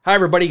Hi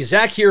everybody,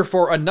 Zach here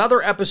for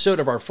another episode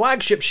of our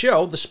flagship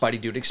show, The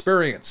Spideydude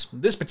Experience.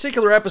 This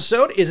particular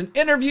episode is an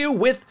interview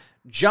with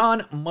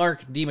John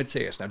Mark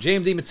DeMatteis. Now,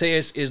 James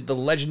DeMatteis is the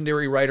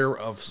legendary writer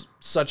of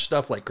such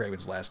stuff like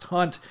Kraven's Last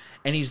Hunt,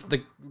 and he's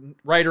the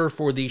writer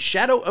for the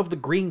Shadow of the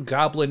Green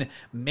Goblin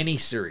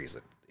miniseries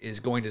that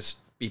is going to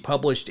be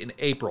published in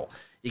April.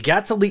 You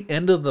got till the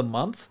end of the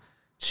month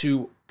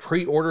to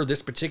pre-order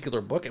this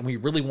particular book, and we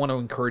really want to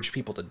encourage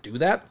people to do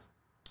that.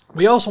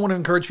 We also want to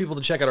encourage people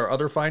to check out our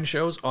other fine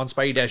shows on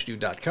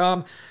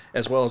Spideydude.com,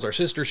 as well as our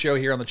sister show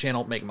here on the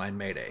channel, Make Mine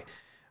Mayday.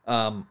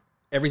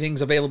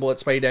 Everything's available at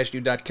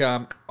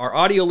Spideydude.com. Our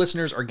audio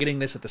listeners are getting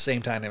this at the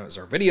same time as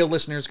our video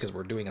listeners because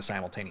we're doing a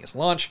simultaneous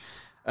launch.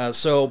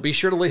 So be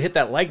sure to hit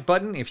that like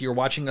button if you're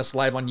watching us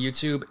live on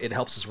YouTube. It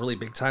helps us really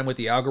big time with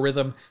the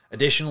algorithm.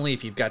 Additionally,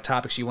 if you've got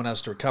topics you want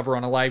us to cover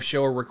on a live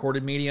show or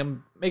recorded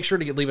medium, make sure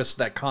to leave us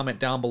that comment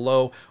down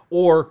below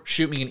or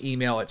shoot me an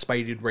email at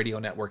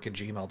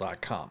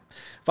SpideyDudeRadioNetwork@gmail.com.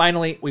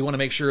 Finally, we want to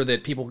make sure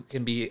that people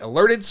can be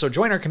alerted, so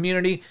join our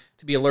community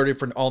to be alerted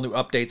for all new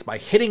updates by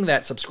hitting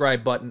that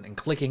subscribe button and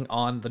clicking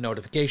on the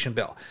notification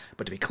bell.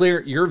 But to be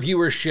clear, your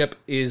viewership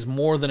is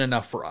more than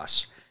enough for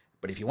us.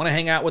 But if you want to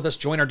hang out with us,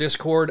 join our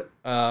Discord,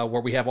 where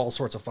we have all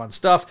sorts of fun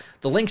stuff.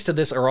 The links to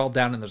this are all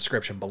down in the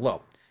description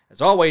below.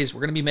 As always,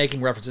 we're going to be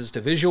making references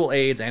to visual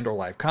aids and or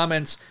live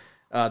comments.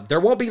 There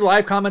won't be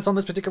live comments on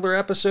this particular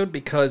episode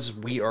because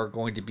we are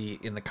going to be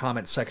in the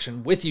comments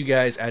section with you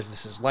guys as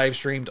this is live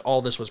streamed.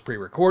 All this was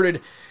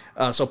pre-recorded.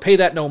 So pay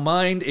that no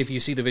mind if you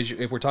see the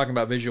if we're talking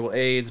about visual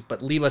aids,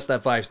 but leave us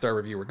that 5-star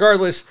review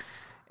regardless.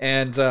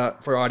 And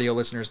for audio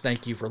listeners,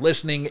 thank you for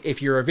listening.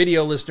 If you're a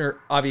video listener,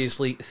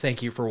 obviously,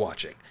 thank you for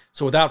watching.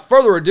 So without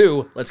further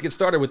ado, let's get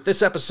started with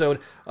this episode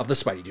of the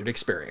Spideydude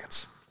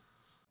Experience.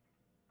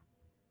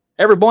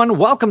 Hey everyone,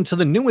 welcome to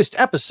the newest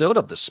episode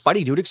of the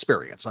Spideydude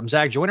Experience. I'm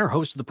Zach Joyner,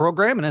 host of the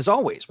program, and as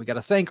always, we got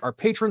to thank our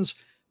patrons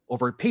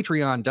over at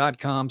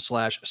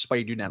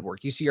patreon.com/Spideydude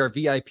Network. You see our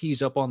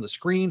VIPs up on the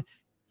screen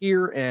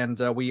here, and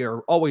we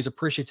are always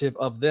appreciative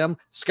of them.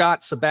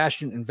 Scott,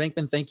 Sebastian, and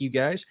Venkman, thank you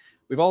guys.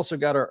 We've also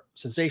got our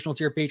sensational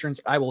tier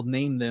patrons. I will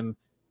name them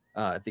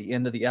at the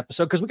end of the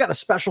episode because we got a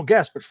special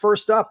guest. But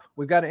first up,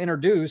 we've got to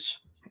introduce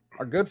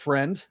our good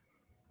friend,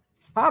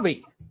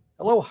 Javi.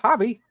 Hello,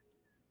 Javi.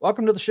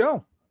 Welcome to the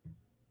show.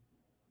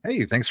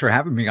 Hey, thanks for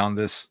having me on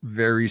this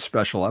very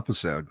special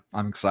episode.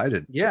 I'm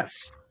excited.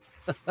 Yes.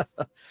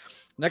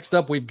 Next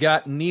up, we've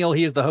got Neil.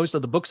 He is the host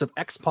of the Books of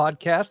X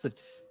podcast. That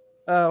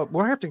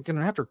we're going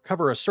to have to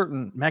cover a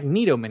certain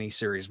Magneto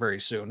miniseries very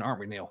soon, aren't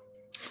we, Neil?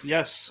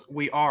 Yes,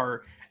 we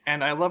are.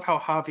 And I love how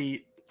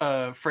Javi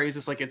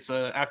phrases like it's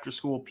a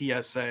after-school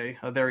PSA,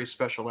 a very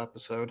special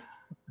episode.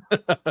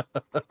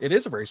 It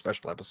is a very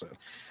special episode.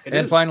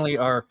 Finally,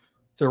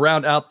 to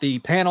round out the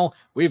panel,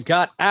 we've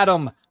got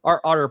Adam,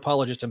 our art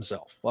apologist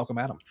himself. Welcome,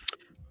 Adam.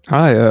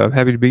 Hi,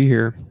 happy to be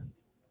here.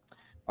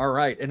 All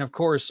right. And of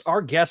course,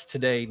 our guest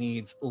today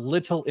needs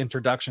little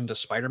introduction to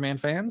Spider-Man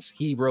fans.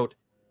 He wrote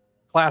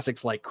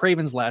classics like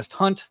Kraven's Last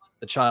Hunt,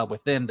 The Child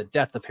Within, The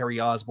Death of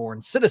Harry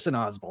Osborn, Citizen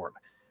Osborn,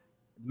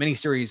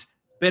 miniseries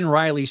Ben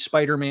Reilly's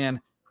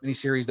Spider-Man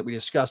miniseries that we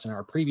discussed in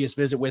our previous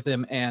visit with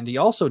him, and he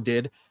also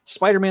did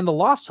Spider-Man The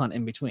Lost Hunt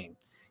in between.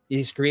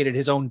 He's created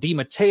his own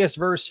DeMatteis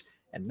verse,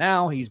 and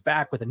now he's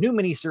back with a new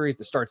miniseries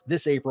that starts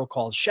this April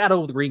called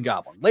Shadow of the Green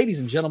Goblin. Ladies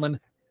and gentlemen,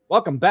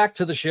 welcome back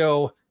to the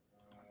show,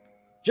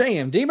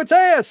 J.M.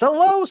 DeMatteis.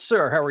 Hello,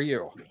 sir. How are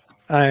you?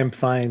 I'm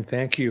fine,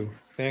 thank you.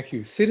 Thank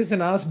you.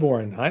 Citizen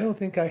Osborn. I don't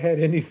think I had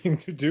anything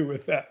to do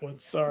with that one.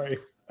 Sorry.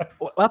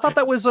 Well, I thought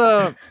that was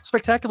a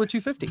Spectacular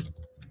 250.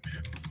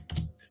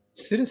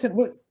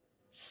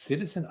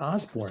 Citizen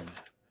Osborn.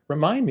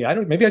 Remind me.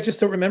 Maybe I just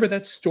don't remember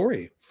that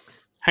story.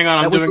 Hang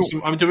on, I'm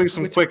doing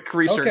some quick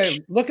research. Okay,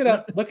 look it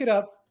up.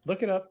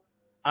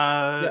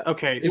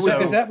 Okay, is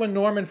that when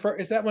Norman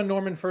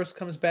first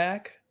comes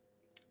back?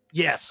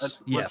 Yes.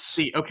 Let's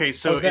see. Okay,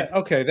 so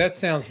that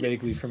sounds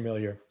vaguely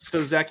familiar.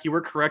 So Zach, you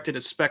were correct. It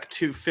is Spec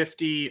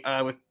 250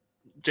 with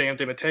J.M.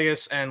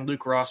 DeMatteis and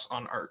Luke Ross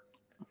on art.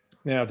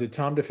 Now, did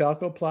Tom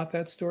DeFalco plot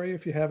that story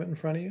if you have it in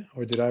front of you?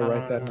 Or did I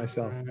write that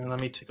myself? Let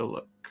me take a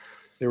look.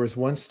 There was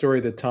one story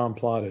that Tom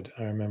plotted,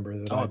 I remember.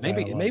 It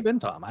may have been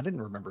Tom. I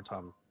didn't remember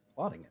Tom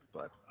plotting it,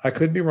 but I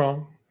could be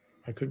wrong.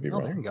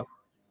 There you go.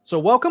 So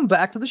welcome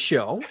back to the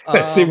show.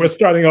 See, we're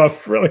starting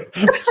off really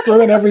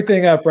screwing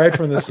everything up right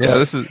from the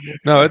start.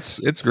 Yeah,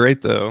 it's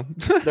great though.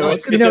 No,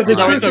 it's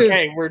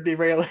okay. We're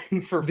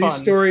derailing for these fun.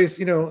 Stories,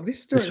 some of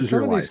these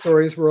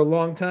stories were a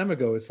long time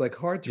ago. It's like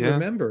hard to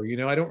remember.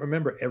 I don't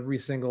remember every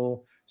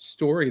single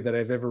story that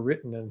I've ever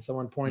written, and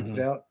someone points it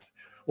out.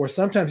 Or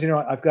sometimes,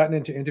 I've gotten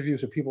into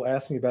interviews where people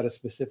ask me about a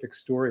specific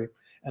story,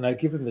 and I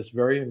give them this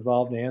very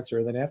involved answer.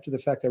 And then after the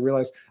fact, I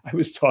realized I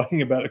was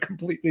talking about a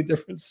completely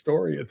different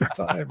story at the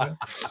time,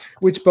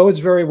 which bodes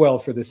very well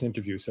for this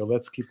interview. So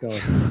let's keep going.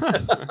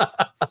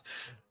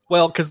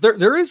 Well, because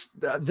there is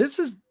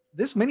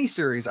this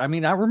miniseries. I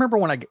mean, I remember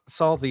when I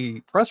saw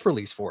the press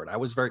release for it, I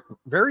was very,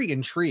 very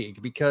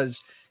intrigued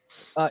because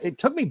it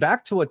took me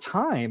back to a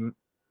time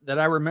that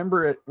I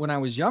remember it when I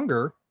was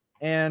younger,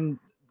 and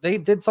they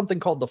did something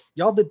called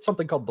y'all did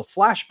something called the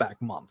Flashback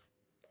Month,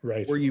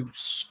 right? Where you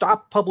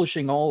stopped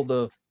publishing all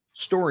the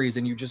stories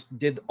and you just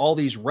did all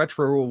these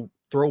retro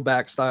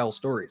throwback style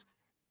stories.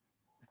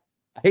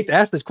 I hate to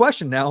ask this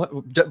question now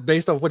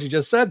based off what you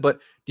just said, but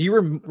do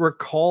you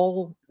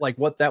recall like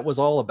what that was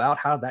all about,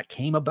 how that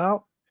came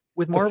about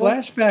with Marvel? The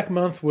Flashback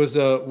Month was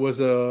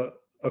a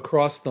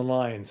across the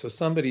line. So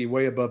somebody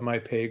way above my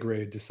pay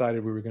grade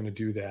decided we were going to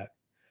do that.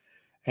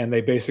 And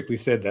they basically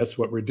said, that's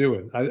what we're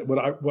doing.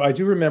 I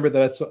do remember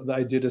that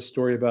I did a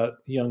story about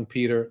young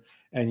Peter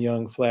and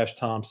young Flash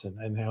Thompson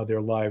and how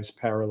their lives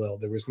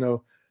paralleled. There was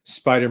no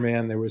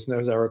Spider-Man. There was no,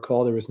 as I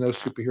recall, there was no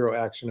superhero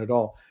action at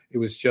all. It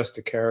was just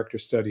a character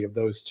study of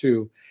those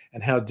two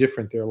and how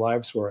different their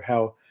lives were,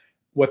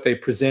 what they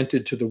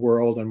presented to the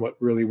world and what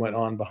really went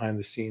on behind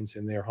the scenes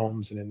in their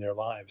homes and in their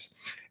lives.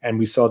 And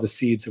we saw the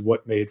seeds of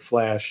what made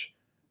Flash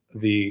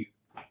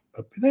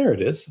there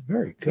it is.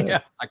 Very good.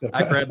 Yeah,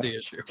 I grabbed the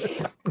issue.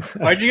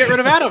 Why'd you get rid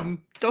of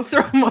Adam? Don't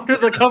throw him under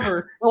the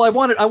cover. Well, I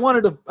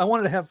wanted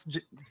to have.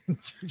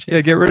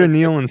 Yeah, get rid of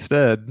Neil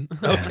instead.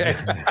 Okay.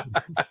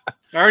 I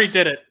already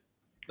did it.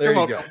 There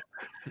you go.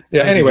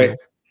 Yeah. Anyway,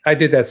 I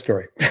did that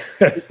story.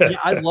 Yeah,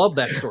 I love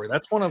that story.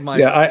 That's one of my.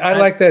 Yeah, I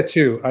like that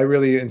too. I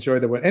really enjoy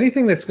that one.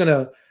 Anything that's going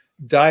to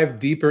dive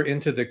deeper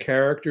into the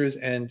characters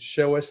and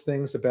show us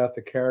things about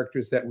the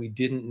characters that we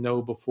didn't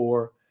know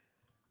before.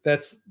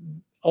 That's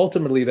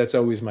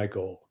always my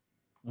goal.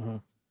 Mm-hmm.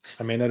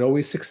 I may not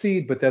always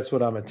succeed, but that's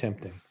what I'm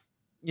attempting.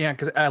 Yeah,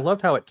 because I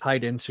loved how it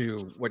tied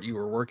into what you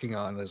were working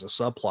on as a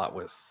subplot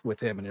with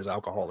him and his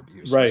alcohol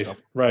abuse. Right, and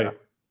stuff. right, yeah.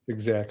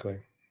 Exactly.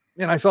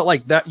 And I felt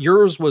like that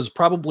yours was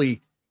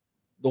probably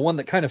the one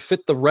that kind of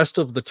fit the rest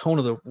of the tone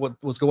of what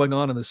was going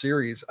on in the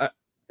series.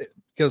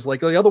 Because like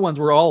the other ones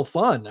were all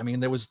fun. I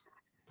mean, there was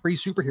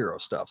pre-superhero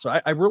stuff.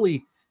 So I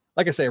really,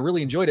 like I say, I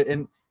really enjoyed it.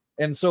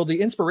 And so the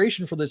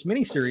inspiration for this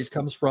miniseries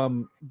comes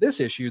from this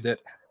issue that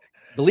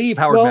I believe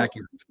Howard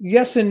Mackie.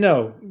 Yes and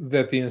no.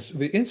 That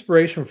the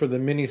inspiration for the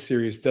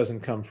miniseries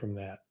doesn't come from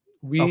that.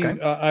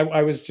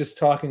 I was just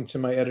talking to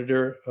my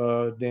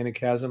editor, Danny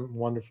Chasm,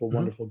 wonderful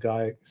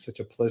guy,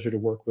 such a pleasure to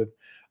work with,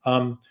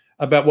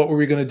 about what were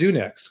we going to do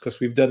next,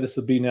 because we've done this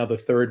will be now the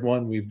third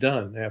one we've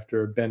done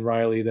after Ben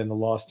Reilly, then The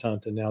Lost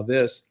Hunt, and now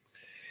this.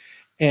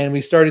 And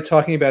we started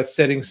talking about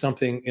setting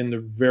something in the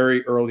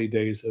very early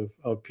days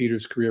of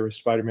Peter's career as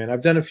Spider-Man.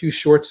 I've done a few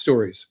shorter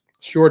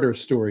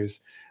stories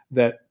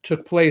that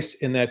took place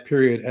in that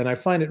period. And I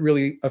find it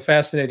really a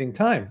fascinating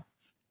time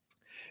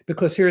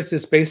because here's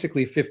this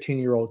basically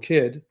 15-year-old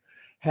kid,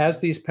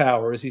 has these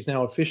powers. He's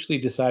now officially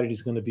decided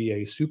he's going to be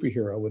a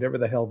superhero, whatever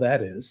the hell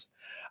that is.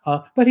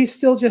 But he's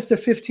still just a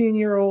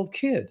 15-year-old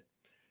kid.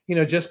 You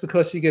know, just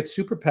because you get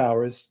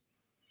superpowers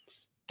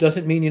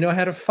doesn't mean you know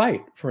how to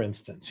fight, for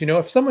instance. You know,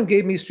 if someone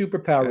gave me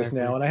superpowers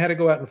now and I had to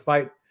go out and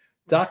fight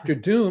Dr.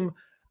 Doom,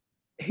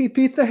 he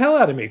beat the hell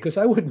out of me because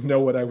I wouldn't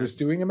know what I was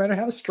doing no matter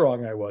how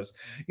strong I was.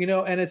 You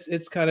know, and it's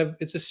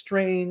a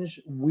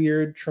strange,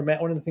 weird,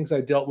 traumatic. One of the things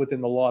I dealt with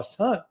in The Lost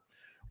Hunt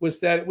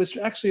was that it was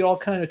actually all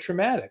kind of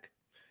traumatic.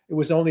 It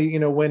was only, you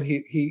know, when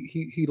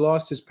he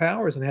lost his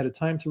powers and had a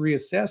time to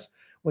reassess,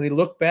 when he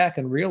looked back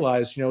and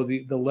realized, you know,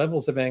 the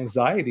levels of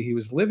anxiety he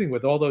was living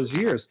with all those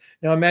years.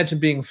 Now imagine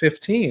being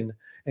 15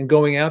 and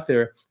going out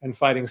there and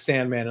fighting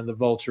Sandman and the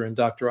Vulture and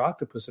Dr.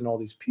 Octopus and all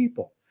these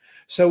people.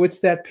 So it's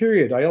that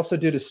period. I also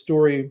did a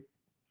story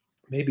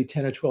maybe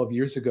 10 or 12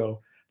 years ago.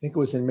 I think it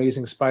was an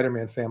Amazing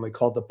Spider-Man Family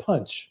called The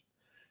Punch.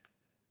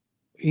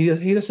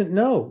 He doesn't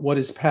know what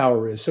his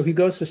power is. So he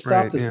goes to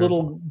stop this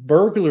little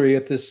burglary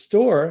at this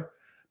store,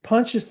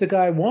 punches the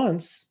guy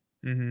once,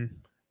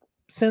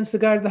 sends the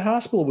guy to the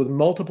hospital with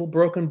multiple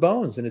broken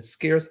bones, and it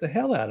scares the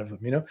hell out of him,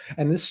 you know?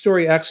 And this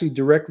story actually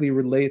directly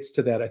relates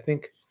to that. I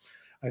think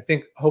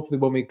hopefully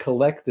when we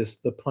collect this,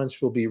 The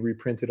Punch will be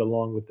reprinted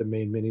along with the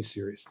main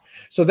miniseries.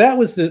 So that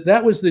was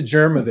the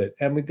germ of it.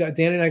 And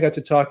Danny and I got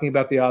to talking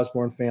about the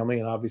Osborn family,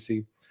 and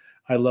obviously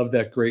I love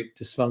that great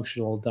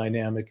dysfunctional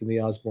dynamic in the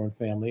Osborn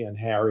family and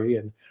Harry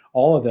and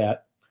all of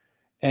that.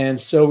 And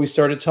so we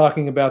started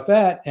talking about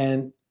that,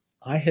 and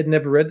I had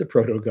never read the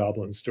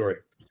Proto-Goblin story.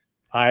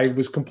 I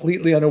was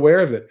completely unaware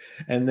of it.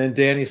 And then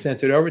Danny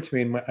sent it over to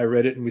me, and I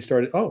read it, and we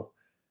started,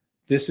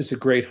 this is a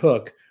great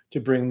hook to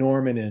bring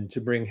Norman in, to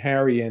bring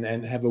Harry in,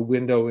 and have a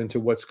window into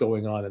what's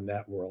going on in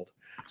that world.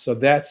 So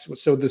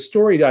the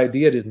story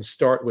idea didn't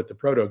start with the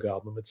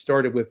Proto-Goblin. It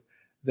started with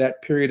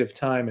that period of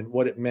time and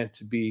what it meant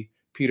to be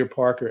Peter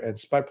Parker and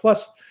Spy.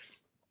 Plus,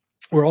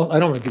 I don't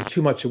want to give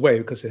too much away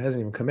because it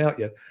hasn't even come out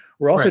yet.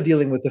 We're also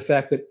dealing with the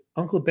fact that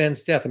Uncle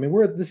Ben's death. I mean,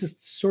 the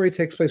story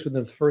takes place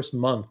within the first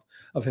month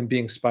of him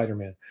being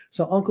Spider-Man.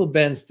 So Uncle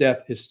Ben's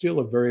death is still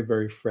a very,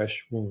 very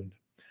fresh wound.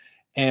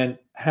 And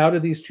how do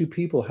these two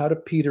people, how do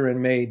Peter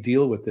and May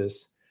deal with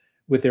this,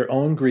 with their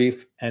own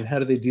grief, and how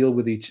do they deal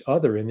with each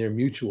other in their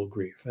mutual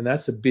grief? And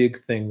that's a big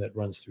thing that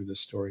runs through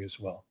this story as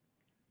well.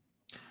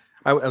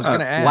 I was going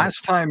to ask.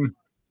 Last time.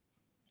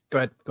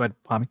 Go ahead,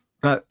 Pommy.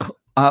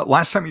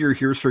 Last time you were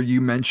here, sir,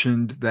 you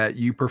mentioned that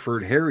you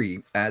preferred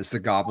Harry as the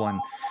Goblin.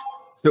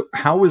 So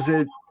how was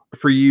it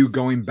for you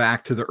going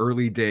back to the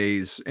early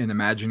days and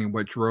imagining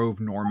what drove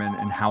Norman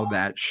and how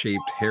that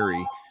shaped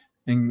Harry?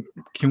 And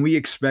can we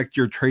expect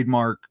your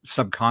trademark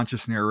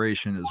subconscious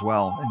narration as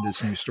well in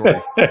this new story?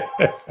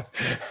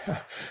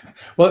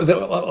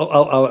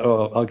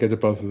 Well, I'll get to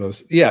both of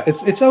those. Yeah,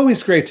 it's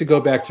always great to go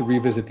back to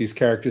revisit these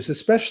characters,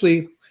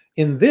 especially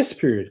in this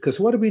period, because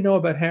what do we know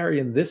about Harry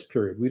in this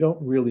period? We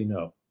don't really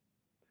know.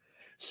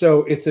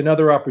 So it's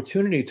another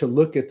opportunity to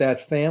look at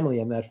that family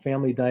and that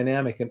family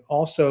dynamic, and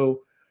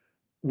also,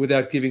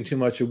 without giving too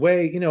much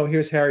away,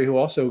 here's Harry, who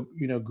also,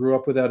 grew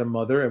up without a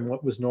mother, and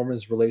what was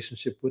Norman's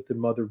relationship with the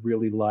mother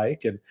really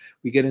like? And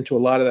we get into a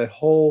lot of that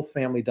whole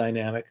family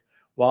dynamic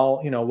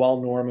while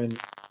Norman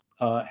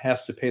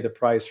has to pay the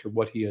price for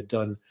what he had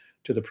done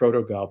to the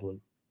Proto-Goblin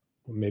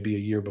maybe a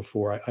year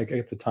before. I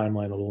get the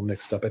timeline a little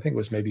mixed up. I think it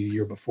was maybe a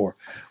year before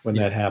when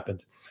that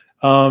happened.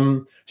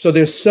 So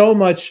there's so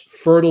much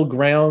fertile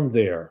ground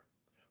there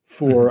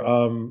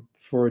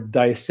for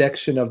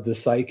dissection of the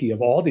psyche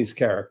of all these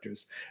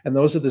characters, and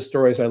those are the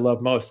stories I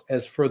love most.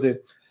 As for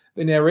the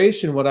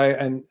narration, what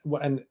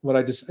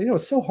I just,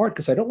 it's so hard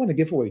because I don't want to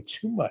give away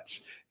too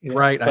much.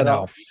 Right, but I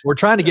know. We're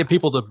trying to get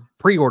people to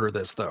pre-order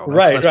this, though.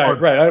 Right.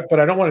 But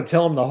I don't want to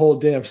tell them the whole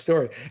damn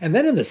story. And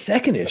then in the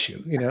second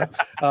issue,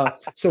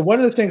 so one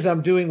of the things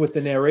I'm doing with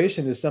the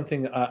narration is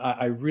something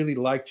I really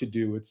like to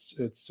do. It's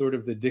sort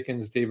of the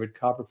Dickens David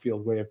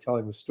Copperfield way of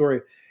telling the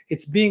story.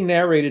 It's being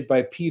narrated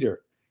by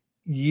Peter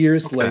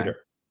years later.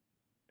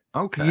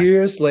 Okay.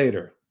 Years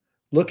later,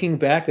 looking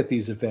back at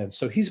these events.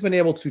 So he's been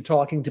able to,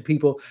 talking to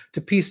people,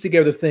 to piece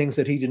together things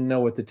that he didn't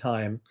know at the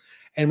time.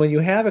 And when you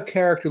have a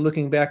character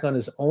looking back on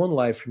his own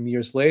life from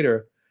years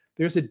later,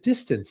 there's a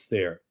distance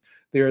there.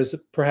 There's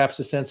perhaps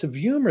a sense of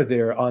humor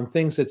there on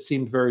things that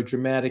seemed very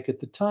dramatic at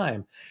the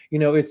time.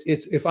 It's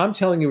if I'm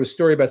telling you a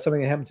story about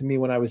something that happened to me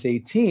when I was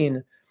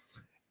 18,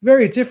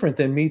 very different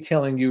than me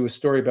telling you a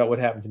story about what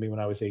happened to me when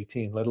I was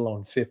 18, let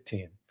alone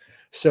 15.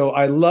 So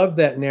I love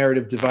that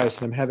narrative device,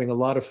 and I'm having a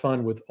lot of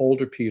fun with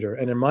older Peter.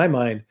 And in my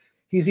mind,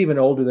 he's even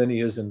older than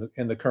he is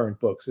in the current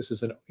books. This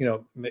is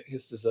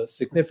a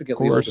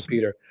significantly older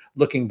Peter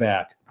looking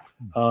back.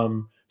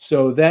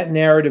 So that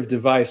narrative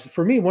device,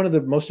 for me, one of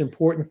the most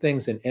important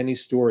things in any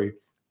story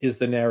is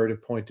the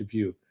narrative point of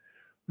view.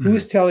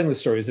 Who's telling the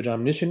story? Is it an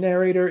omniscient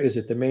narrator? Is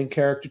it the main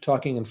character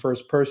talking in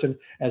first person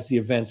as the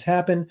events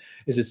happen?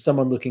 Is it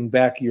someone looking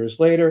back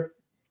years later?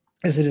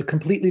 Is it a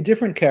completely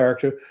different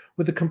character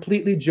with a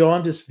completely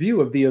jaundiced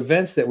view of the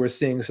events that we're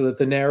seeing, so that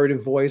the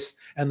narrative voice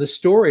and the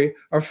story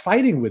are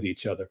fighting with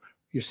each other?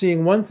 You're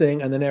seeing one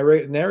thing and the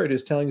narrator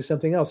is telling you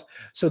something else.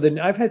 So then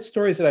I've had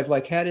stories that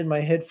I've had in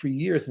my head for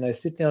years, and I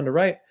sit down to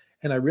write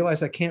and I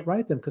realize I can't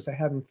write them because I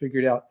haven't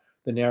figured out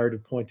the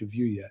narrative point of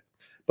view yet.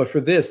 But for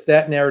this,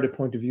 that narrative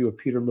point of view of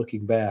Peter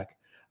looking back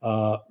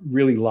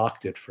really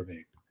locked it for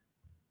me.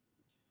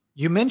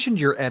 You mentioned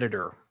your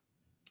editor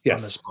on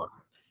this book.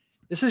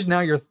 This is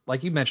now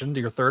like you mentioned,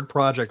 your third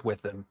project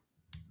with him.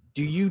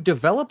 Do you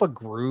develop a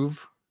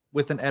groove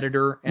with an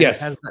editor? And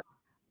yes.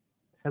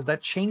 Has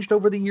that changed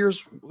over the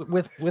years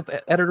with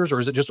editors, or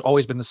has it just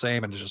always been the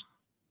same and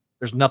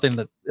there's nothing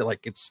that,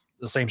 like, it's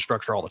the same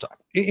structure all the time?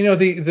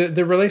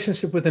 The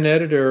relationship with an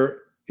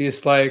editor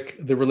is like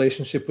the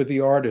relationship with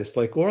the artist,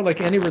 or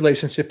like any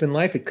relationship in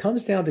life. It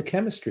comes down to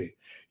chemistry.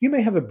 You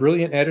may have a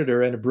brilliant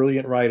editor and a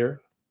brilliant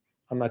writer.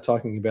 I'm not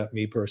talking about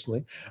me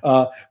personally,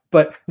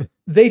 but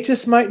they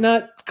just might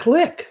not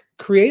click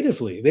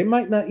creatively. They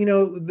might not,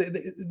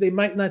 they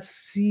might not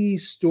see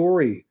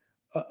story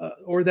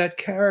or that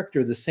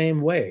character the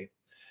same way.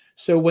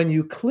 So when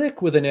you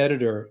click with an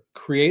editor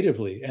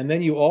creatively, and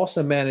then you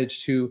also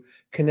manage to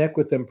connect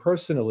with them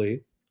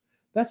personally,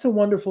 that's a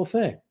wonderful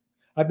thing.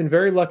 I've been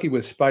very lucky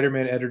with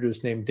Spider-Man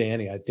editors named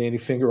Danny. I had Danny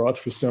Fingeroth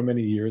for so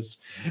many years,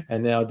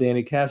 and now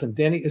Danny Chasm.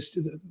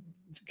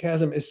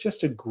 Chasm is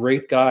just a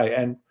great guy.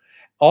 And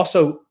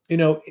also,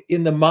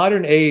 in the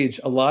modern age,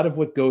 a lot of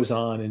what goes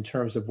on in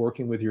terms of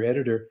working with your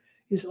editor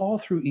is all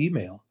through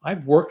email.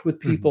 I've worked with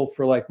people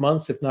for like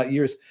months, if not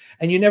years,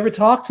 and you never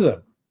talk to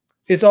them.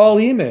 It's all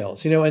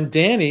emails, and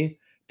Danny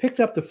picked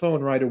up the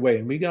phone right away,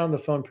 and we get on the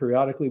phone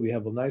periodically. We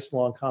have a nice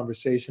long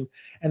conversation,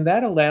 and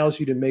that allows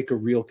you to make a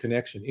real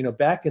connection.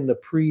 Back in the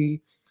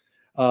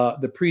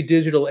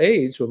pre-digital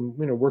age,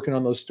 when working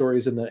on those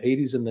stories in the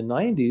 80s and the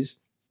 90s,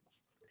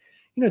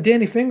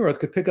 Danny Fingeroth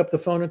could pick up the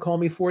phone and call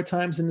me 4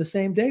 times in the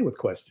same day with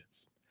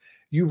questions.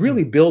 You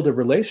really build a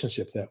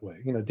relationship that way.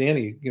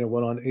 Danny,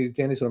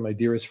 Danny's one of my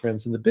dearest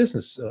friends in the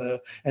business.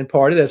 And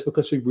part of that's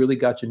because we really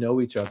got to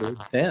know each other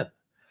then.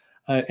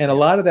 And a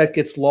lot of that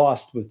gets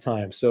lost with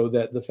time. So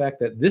that the fact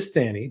that this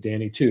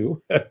Danny too,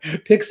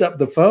 picks up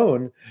the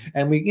phone,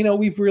 and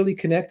we've really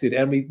connected,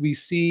 and we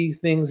see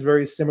things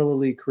very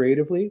similarly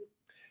creatively.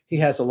 He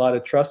has a lot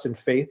of trust and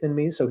faith in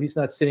me. So he's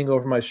not sitting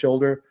over my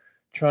shoulder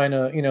trying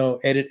to,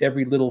 edit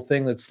every little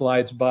thing that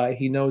slides by.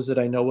 He knows that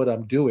I know what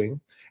I'm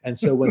doing. And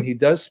so when he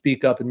does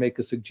speak up and make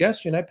a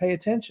suggestion, I pay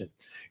attention.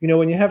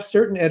 When you have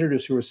certain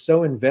editors who are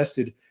so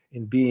invested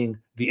in being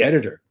the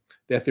editor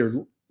that they're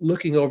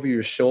looking over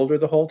your shoulder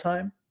the whole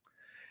time,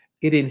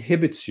 it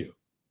inhibits you.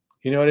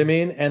 You know what I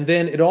mean? And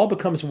then it all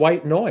becomes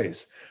white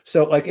noise.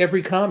 So like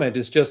every comment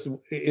is just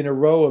in a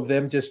row of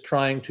them just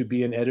trying to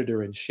be an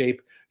editor and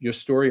shape your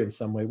story in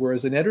some way.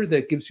 Whereas an editor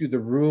that gives you the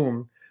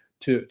room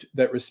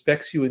that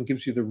respects you and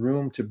gives you the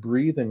room to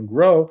breathe and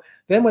grow,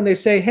 then when they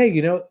say, hey,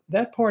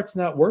 that part's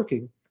not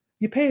working,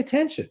 you pay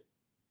attention.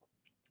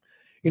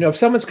 If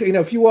someone's,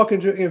 if you walk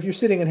into, if you're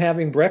sitting and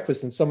having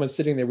breakfast and someone's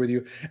sitting there with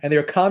you and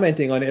they're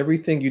commenting on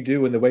everything you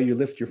do and the way you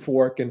lift your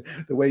fork and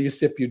the way you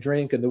sip your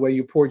drink and the way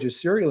you poured your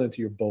cereal into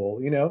your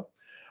bowl,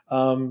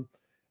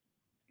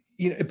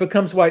 it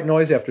becomes white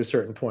noise after a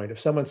certain point. If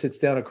someone sits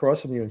down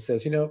across from you and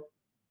says,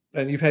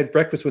 and you've had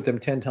breakfast with them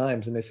 10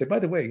 times and they say, by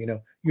the way,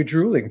 you're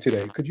drooling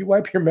today. Could you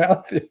wipe your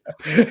mouth?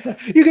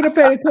 You're going to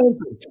pay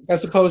attention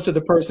as opposed to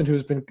the person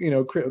who's been,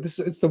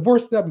 it's the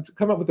worst. I've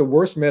come up with the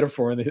worst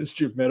metaphor in the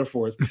history of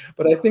metaphors,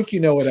 but I think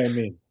you know what I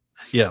mean.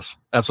 Yes,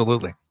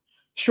 absolutely.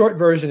 Short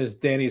version is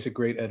Danny's a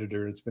great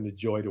editor. It's been a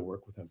joy to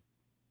work with him.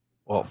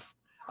 Well,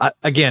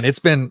 again, it's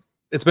been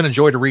a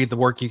joy to read the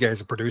work you guys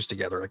have produced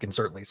together. I can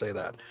certainly say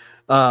that.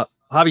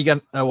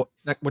 Javi,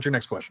 what's your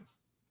next question?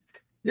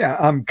 Yeah,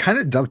 I'm kind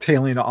of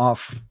dovetailing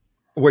off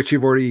what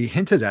you've already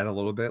hinted at a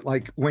little bit.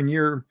 Like when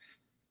you're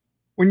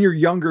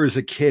younger as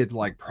a kid,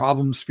 like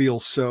problems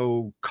feel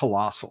so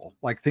colossal.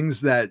 Like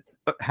things that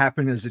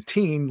happen as a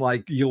teen,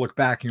 like you look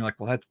back and you're like,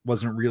 well, that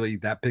wasn't really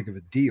that big of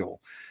a deal.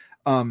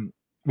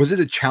 Was it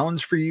a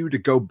challenge for you to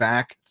go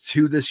back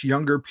to this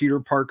younger Peter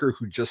Parker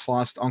who just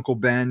lost Uncle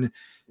Ben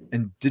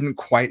and didn't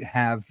quite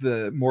have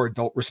the more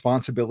adult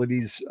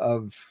responsibilities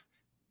of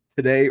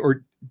today?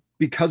 Or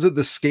because of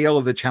the scale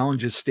of the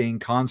challenges staying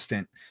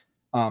constant,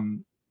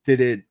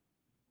 did it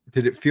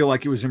feel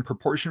like it was in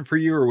proportion for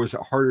you, or was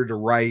it harder to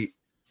write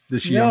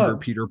this younger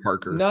Peter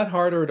Parker? Not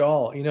harder at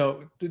all.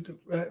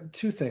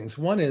 Two things.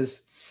 One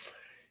is,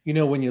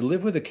 when you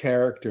live with a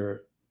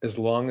character, as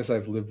long as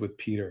I've lived with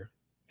Peter,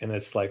 and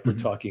it's like we're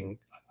talking,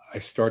 I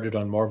started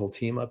on Marvel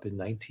Team Up in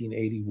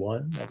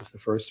 1981. That was the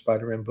first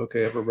Spider-Man book I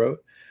ever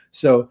wrote.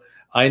 So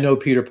I know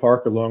Peter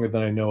Parker longer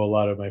than I know a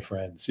lot of my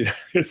friends.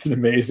 It's an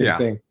amazing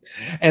thing.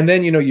 And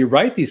then, you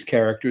write these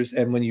characters,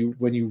 and when you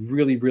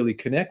really, really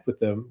connect with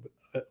them,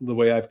 the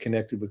way I've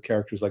connected with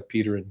characters like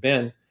Peter and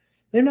Ben,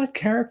 they're not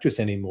characters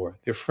anymore.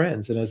 They're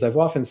friends. And as I've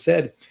often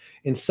said,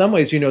 in some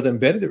ways, you know them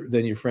better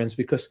than your friends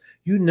because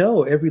you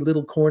know every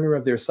little corner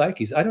of their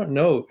psyches. I don't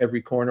know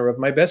every corner of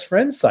my best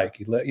friend's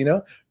psyche.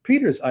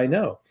 Peter's I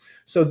know.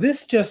 So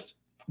this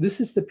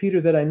is the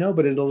Peter that I know,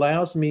 but it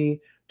allows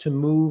me to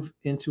move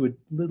into a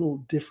little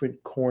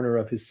different corner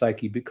of his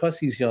psyche because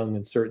he's young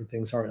and certain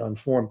things aren't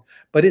unformed.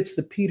 But it's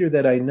the Peter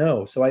that I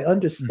know, so I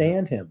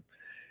understand him.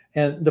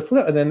 And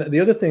then the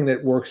other thing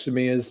that works for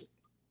me is,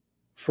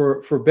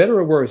 for better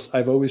or worse,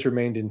 I've always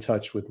remained in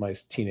touch with my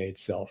teenage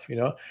self.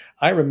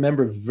 I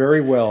remember very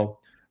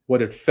well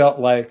what it felt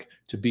like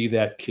to be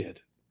that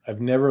kid.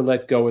 I've never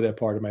let go of that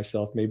part of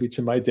myself, maybe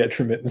to my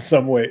detriment in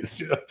some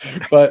ways.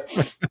 But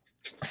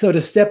so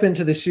to step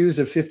into the shoes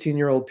of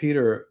 15-year-old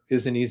Peter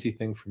is an easy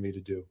thing for me to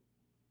do.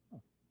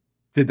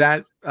 Did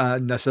that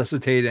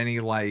necessitate any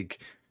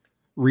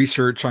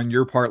research on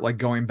your part, like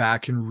going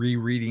back and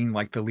rereading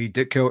like the Lee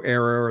Ditko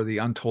era or the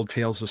Untold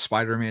Tales of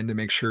Spider-Man to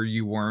make sure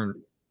you weren't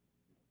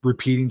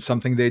repeating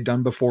something they'd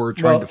done before, or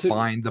trying to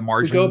find the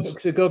margins?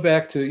 To go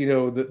back to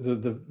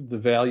the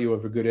value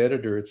of a good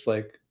editor, it's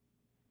like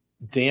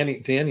Danny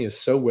is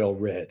so well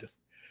read.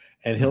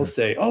 And he'll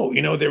say, oh,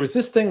 there was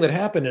this thing that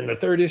happened in the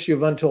third issue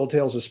of Untold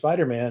Tales of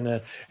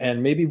Spider-Man,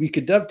 and maybe we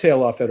could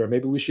dovetail off it, or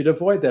maybe we should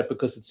avoid that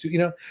because it's,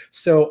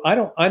 So I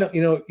don't,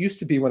 it used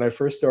to be when I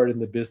first started in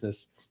the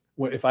business,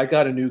 if I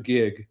got a new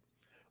gig,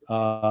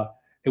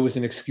 it was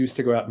an excuse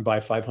to go out and buy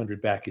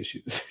 500 back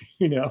issues.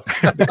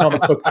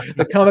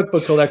 The comic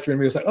book collector in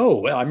me was like, oh,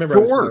 well, I remember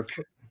for work.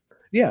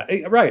 Yeah,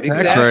 right.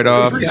 Tax exactly.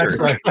 write-off.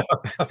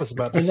 I was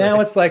about to and say. now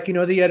it's like,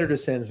 the editor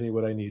sends me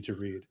what I need to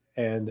read.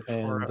 And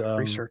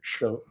research.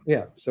 So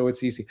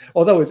it's easy.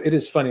 Although it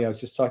is funny. I was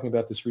just talking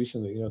about this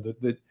recently,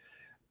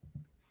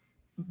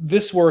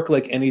 this work,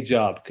 like any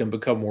job, can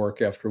become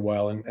work after a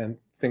while, and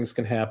things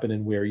can happen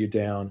and wear you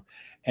down.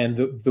 And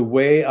the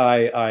way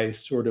I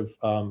sort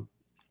of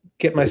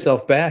get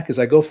myself back is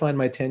I go find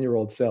my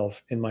 10-year-old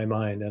self in my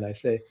mind. And I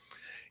say,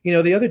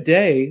 the other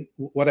day,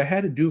 what I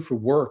had to do for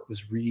work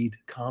was read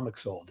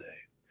comics all day.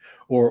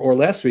 Or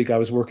last week, I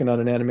was working on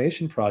an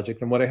animation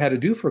project, and what I had to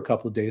do for a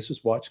couple of days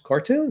was watch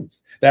cartoons.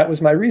 That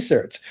was my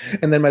research.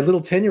 And then my little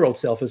 10-year-old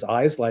self, his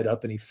eyes light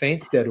up and he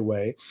faints dead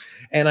away.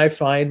 And I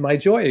find my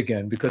joy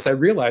again because I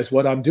realize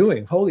what I'm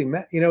doing. Holy,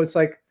 it's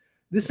like,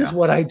 this is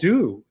what I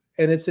do.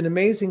 And it's an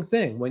amazing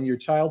thing when your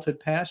childhood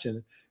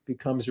passion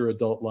becomes your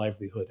adult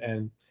livelihood.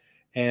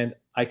 And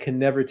I can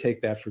never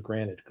take that for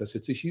granted because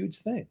it's a huge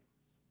thing.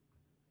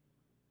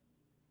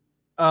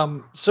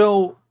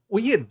 So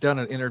we had done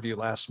an interview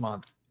last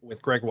month with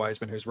Greg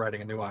Weisman, who's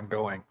writing a new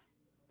ongoing.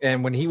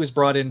 And when he was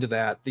brought into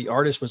that, the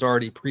artist was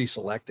already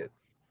pre-selected.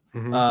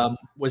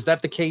 Was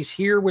that the case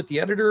here with the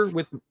editor,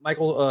 with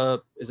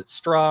Michael, is it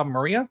Straw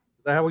Maria?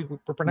 Is that how we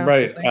pronounce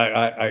Right. his name?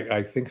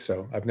 I think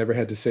so. I've never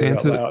had to say it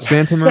out loud.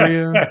 Santa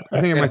Maria. I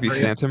think it might be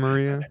Santa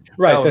Maria.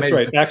 Right. Oh, that's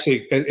right. amazing.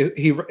 Actually,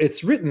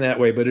 it's written that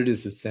way, but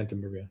it's Santa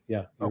Maria.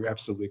 Yeah, you're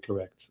absolutely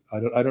correct.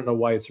 I don't know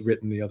why it's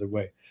written the other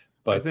way,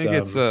 but I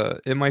think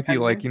it might be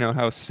like,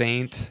 how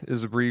Saint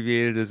is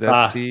abbreviated as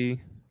ST.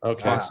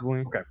 Okay.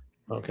 Possibly.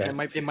 Okay. And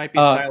it might be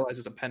stylized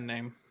as a pen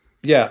name.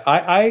 Yeah,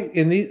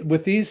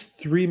 with these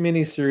 3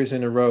 miniseries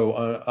in a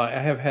row, I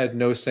have had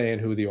no say in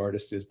who the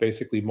artist is.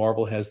 Basically,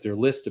 Marvel has their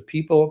list of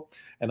people,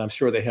 and I'm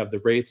sure they have the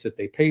rates that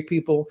they pay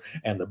people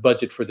and the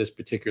budget for this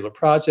particular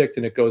project,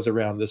 and it goes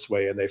around this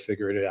way, and they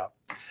figure it out.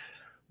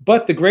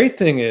 But the great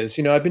thing is,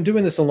 I've been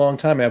doing this a long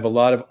time. I have a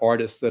lot of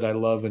artists that I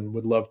love and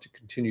would love to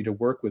continue to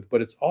work with,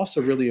 but it's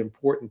also really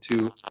important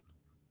to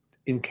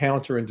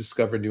encounter and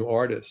discover new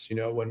artists.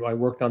 When I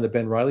worked on the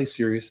Ben Reilly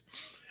series,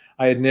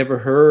 I had never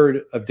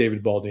heard of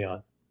David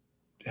Baldeón,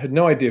 had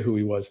no idea who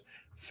he was,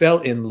 fell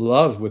in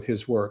love with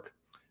his work,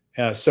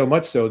 so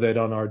much so that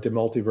on our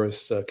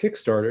DeMatteis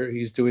Kickstarter,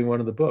 he's doing one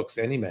of the books,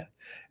 Anyman,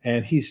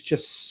 and he's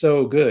just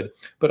so good.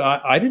 But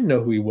I didn't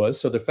know who he was,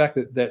 so the fact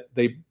that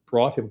they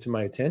brought him to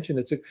my attention,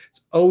 it's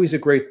always a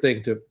great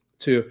thing to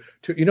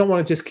you don't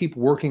want to just keep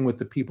working with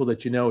the people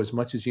that you know as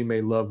much as you may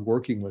love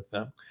working with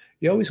them.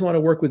 You always want to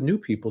work with new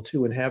people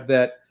too and have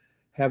that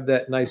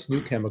nice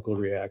new chemical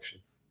reaction.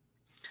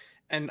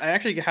 And I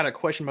actually had a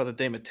question about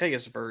the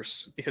DeMatteis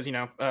verse because,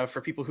 for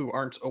people who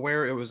aren't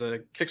aware, it was a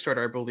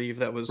Kickstarter, I believe,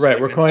 that was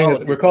right. We're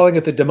calling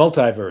it the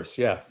DeMatteis.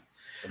 Yeah.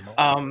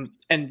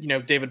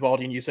 And David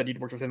Baldeón, you said you'd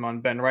worked with him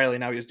on Ben Reilly.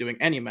 Now he's doing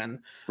Anyman.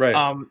 Right.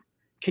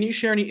 Can you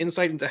share any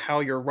insight into how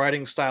your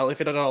writing style,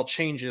 if it at all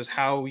changes,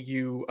 how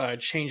you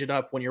change it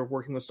up when you're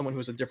working with someone who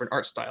has a different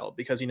art style?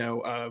 Because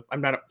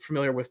I'm not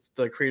familiar with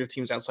the creative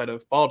teams outside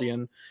of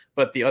Baldeón,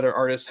 but the other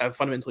artists have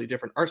fundamentally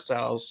different art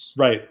styles.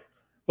 Right.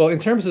 Well, in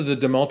terms of the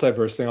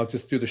DeMatteis thing, I'll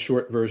just do the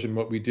short version.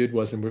 What we did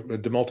was, and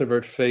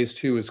DeMatteis Phase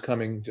 2 is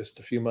coming just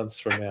a few months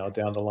from now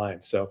down the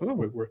line. So,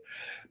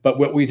 but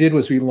what we did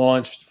was we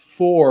launched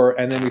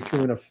 4, and then we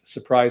threw in a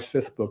surprise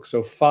 5th book.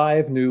 So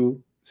 5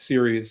 new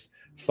series,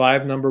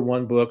 5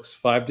 #1 books,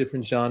 5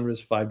 different genres,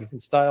 5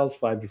 different styles,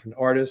 5 different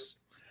artists.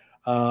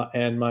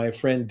 And my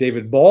friend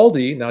David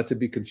Baldy, not to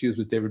be confused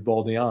with David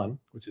Baldeón,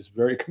 which is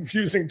very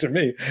confusing to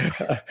me,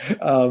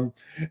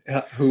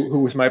 who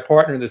was my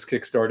partner in this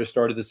Kickstarter,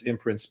 started this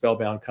imprint,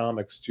 Spellbound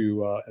Comics,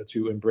 to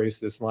embrace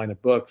this line of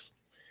books.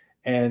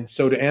 And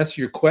so, to answer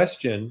your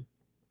question,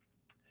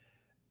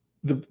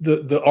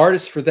 the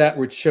artists for that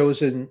were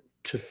chosen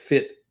to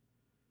fit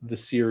the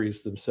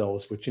series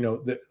themselves. Which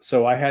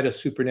so I had a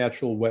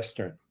supernatural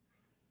Western.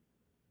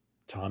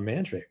 Tom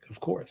Mandrake, of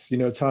course.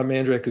 Tom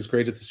Mandrake is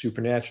great at the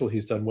supernatural.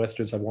 He's done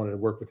Westerns. I've wanted to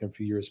work with him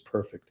for years.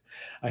 Perfect.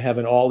 I have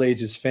an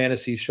all-ages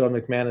fantasy, Sean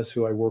McManus,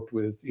 who I worked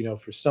with,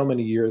 for so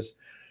many years.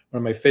 One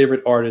of my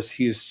favorite artists.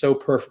 He is so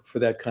perfect for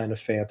that kind of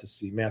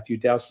fantasy. Matthew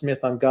Dow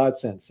Smith on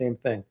Godsend, same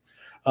thing.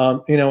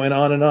 And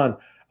on and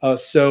on.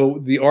 So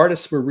the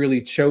artists were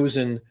really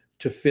chosen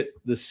to fit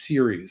the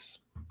series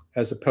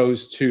as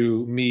opposed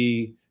to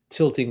me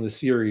tilting the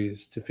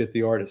series to fit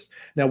the artist.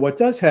 Now, what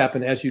does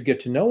happen as you get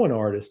to know an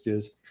artist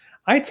is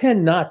I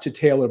tend not to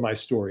tailor my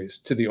stories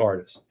to the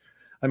artist.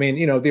 I mean,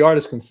 the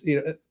artist can,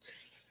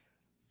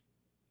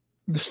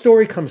 the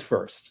story comes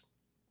first.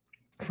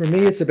 For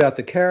me, it's about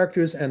the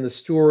characters and the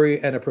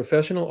story, and a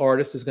professional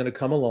artist is going to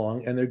come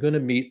along and they're going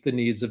to meet the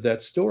needs of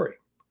that story.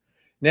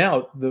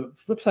 Now, the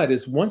flip side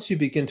is once you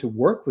begin to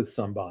work with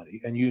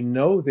somebody and you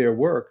know their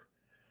work,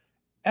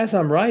 as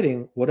I'm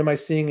writing, what am I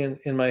seeing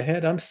in my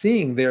head? I'm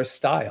seeing their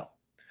style.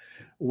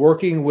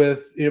 Working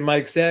with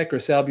Mike Zeck or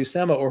Sal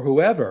Buscema or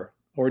whoever,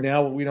 or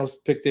now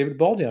pick David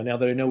Baldeón. Now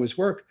that I know his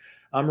work,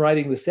 I'm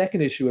writing the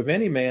 2nd issue of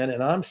Anyman,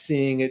 and I'm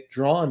seeing it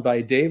drawn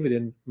by David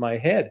in my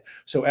head.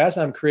 So as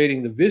I'm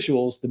creating the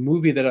visuals, the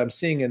movie that I'm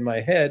seeing in my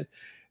head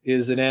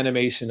is an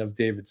animation of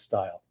David's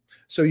style.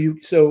 So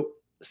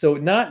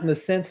not in the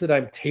sense that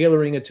I'm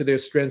tailoring it to their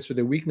strengths or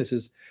their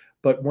weaknesses,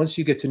 but once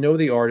you get to know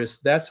the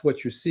artist, that's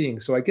what you're seeing.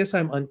 So I guess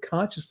I'm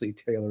unconsciously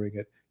tailoring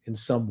it in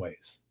some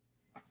ways.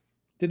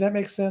 Did that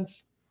make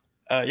sense?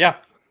 Yeah.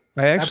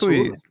 I actually.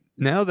 Absolutely.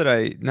 Now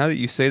that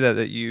you say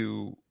that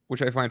you,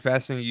 which I find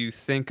fascinating, you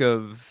think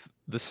of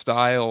the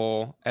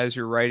style as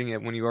you're writing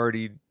it when you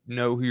already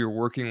know who you're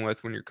working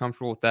with, when you're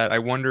comfortable with that. I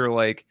wonder,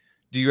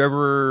 do you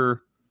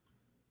ever,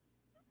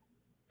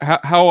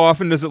 how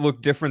often does it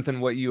look different than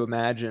what you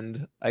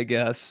imagined, I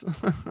guess?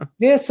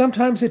 Yeah,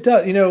 sometimes it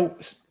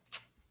does.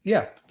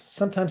 Yeah,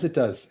 sometimes it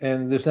does.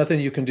 And there's nothing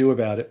you can do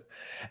about it.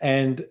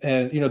 And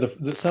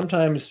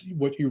sometimes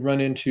what you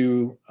run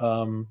into,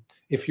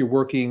 if you're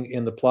working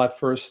in the plot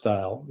first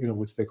style,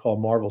 which they call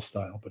Marvel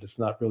style, but it's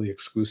not really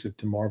exclusive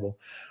to Marvel,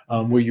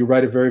 where you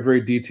write a very,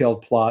 very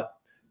detailed plot,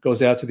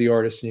 goes out to the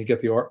artist, and you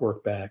get the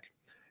artwork back.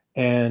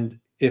 And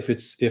if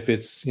it's a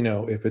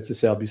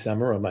Sal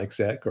Buscema or a Mike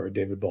Zeck or a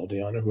David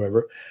Baldeón or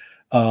whoever,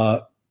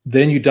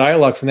 then you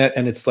dialogue from that,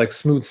 and it's like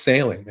smooth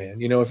sailing, man.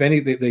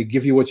 If they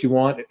give you what you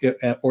want,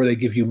 or they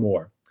give you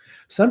more.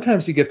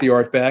 Sometimes you get the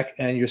art back,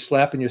 and you're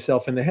slapping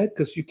yourself in the head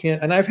because you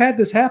can't. And I've had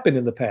this happen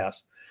in the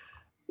past.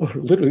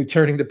 literally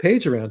turning the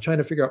page around, trying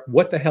to figure out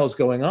what the hell's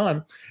going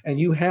on. And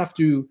you have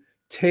to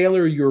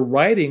tailor your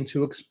writing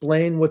to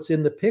explain what's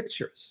in the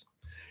pictures,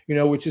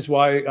 which is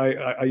why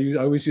I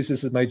always use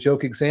this as my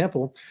joke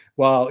example.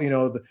 While,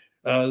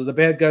 the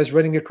bad guy's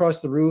running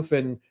across the roof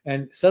and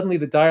suddenly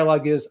the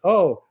dialogue is,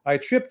 "Oh, I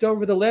tripped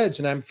over the ledge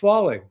and I'm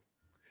falling,"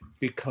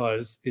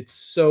 because it's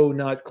so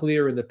not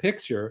clear in the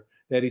picture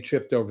that he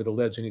tripped over the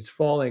ledge and he's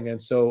falling.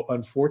 And so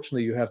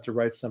unfortunately, you have to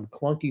write some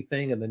clunky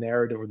thing in the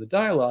narrative or the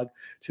dialogue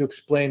to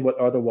explain what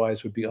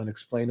otherwise would be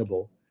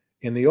unexplainable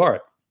in the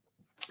art.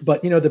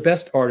 But, the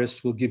best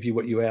artists will give you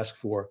what you ask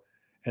for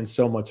and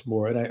so much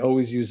more. And I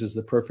always use as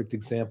the perfect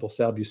example,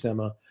 Sal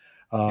Buscema,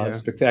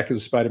 Spectacular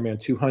Spider-Man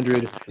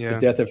 200, The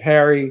Death of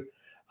Harry.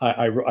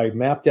 I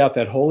mapped out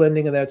that whole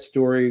ending of that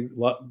story,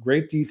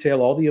 great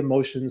detail, all the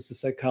emotions, the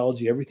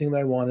psychology, everything that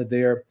I wanted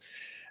there.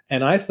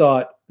 And I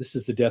thought, this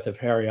is the death of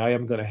Harry. I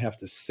am going to have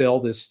to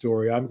sell this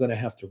story. I'm going to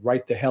have to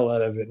write the hell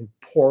out of it and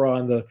pour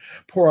on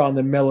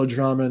the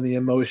melodrama and the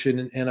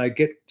emotion. And I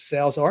get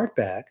Sal's art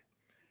back.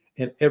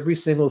 And every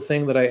single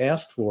thing that I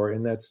asked for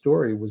in that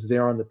story was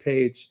there on the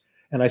page.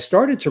 And I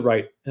started to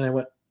write and I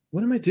went,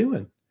 what am I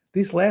doing?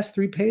 These last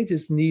 3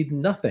 pages need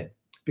nothing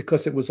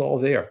because it was all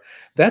there.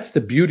 That's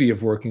the beauty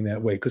of working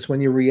that way, because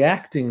when you're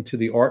reacting to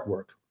the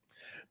artwork,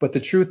 but the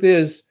truth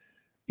is,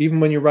 even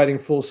when you're writing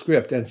full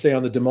script, and say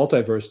on the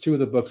DeMatteis, 2 of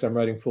the books I'm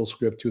writing full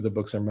script, 2 of the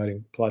books I'm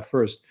writing plot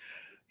first.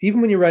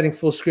 Even when you're writing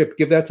full script,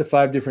 give that to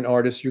 5 different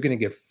artists, you're going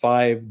to get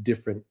 5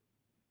 different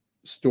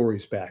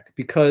stories back,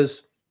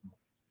 because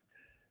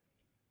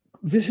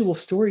visual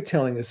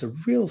storytelling is a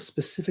real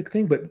specific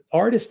thing. But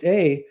artist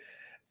A,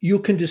 you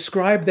can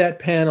describe that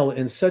panel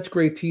in such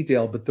great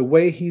detail, but the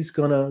way he's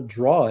going to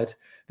draw it,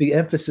 the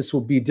emphasis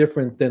will be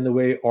different than the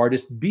way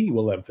artist B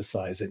will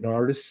emphasize it and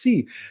artist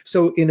C.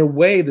 So in a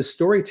way, the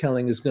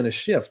storytelling is going to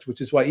shift,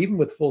 which is why even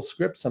with full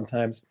script,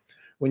 sometimes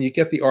when you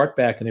get the art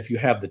back, and if you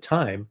have the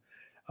time,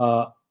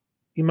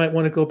 you might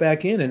want to go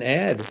back in and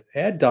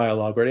add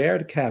dialogue or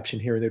add a caption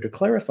here and there to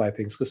clarify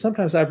things. Because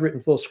sometimes I've written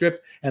full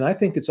script and I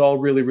think it's all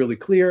really, really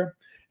clear.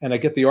 And I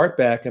get the art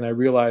back and I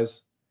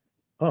realize,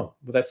 oh,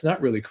 well, that's not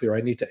really clear.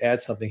 I need to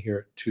add something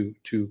here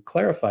to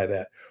clarify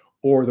that.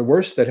 Or the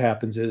worst that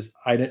happens is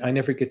I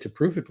never get to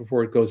proof it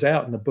before it goes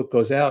out, and the book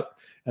goes out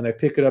and I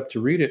pick it up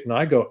to read it and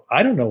I go,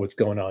 I don't know what's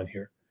going on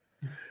here.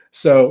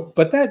 So,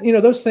 but that,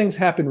 those things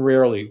happen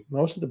rarely.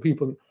 Most of the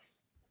people,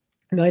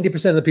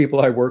 90% of the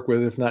people I work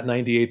with, if not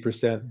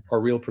 98%,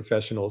 are real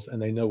professionals,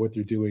 and they know what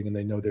they're doing and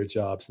they know their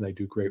jobs and they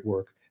do great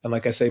work. And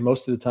like I say,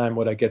 most of the time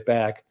what I get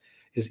back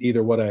is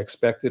either what I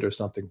expected or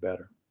something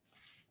better.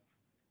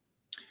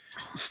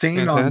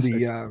 Staying Fantastic. On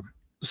the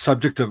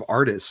subject of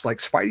artists, like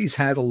Spidey's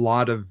had a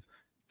lot of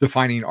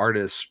defining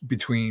artists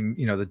between,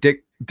 the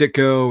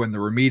Ditko and the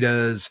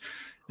Ramirez,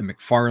 the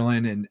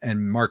McFarlane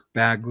and Mark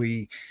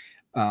Bagley.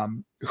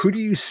 Who do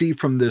you see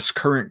from this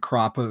current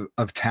crop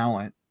of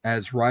talent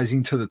as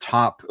rising to the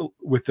top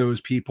with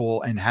those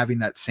people and having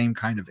that same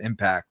kind of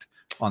impact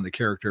on the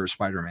character of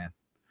Spider-Man?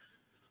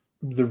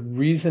 The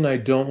reason I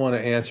don't want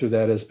to answer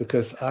that is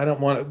because I don't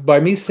want to, by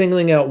me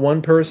singling out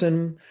one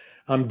person,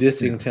 I'm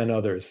dissing 10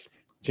 others.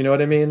 Do you know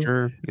what I mean?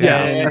 Sure.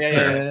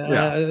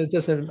 Yeah. It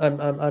doesn't.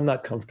 I'm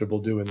not comfortable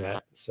doing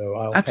that, so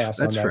I'll pass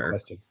on that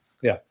question.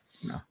 Yeah.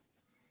 No.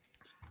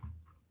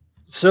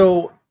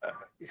 So,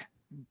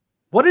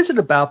 what is it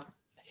about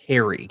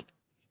Harry?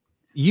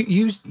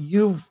 He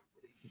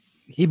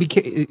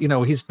became.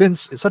 He's been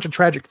such a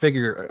tragic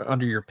figure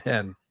under your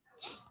pen,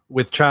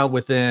 with Child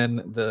Within,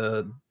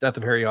 the Death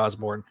of Harry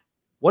Osborn.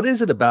 What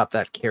is it about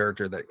that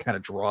character that kind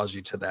of draws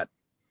you to that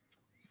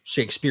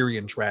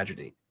Shakespearean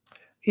tragedy?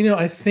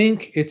 I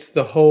think it's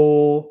the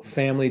whole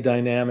family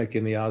dynamic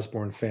in the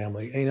Osborn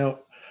family.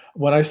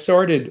 When I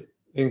started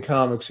in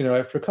comics,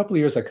 after a couple of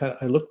years,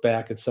 I look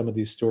back at some of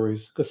these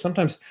stories, because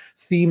sometimes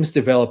themes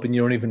develop and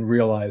you don't even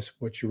realize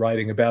what you're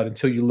writing about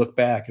until you look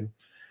back, and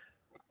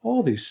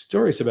all these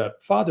stories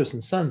about fathers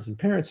and sons and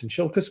parents and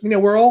children, because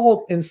we're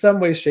all in some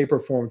way, shape, or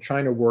form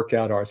trying to work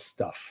out our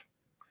stuff.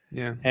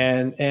 Yeah.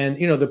 And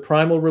the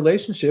primal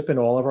relationship in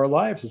all of our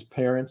lives is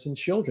parents and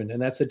children,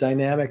 and that's a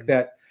dynamic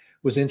that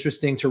was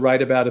interesting to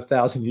write about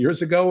 1,000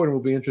 years ago and will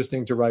be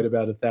interesting to write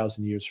about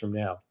 1,000 years from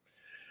now.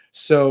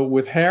 So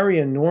with Harry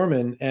and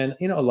Norman, and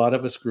a lot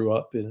of us grew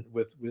up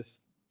with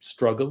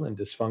struggle and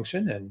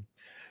dysfunction, and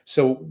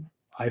so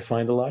I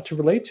find a lot to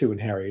relate to in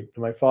Harry.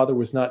 My father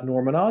was not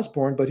Norman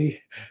Osborn, but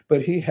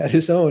he had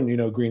his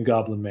own Green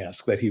Goblin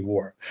mask that he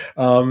wore,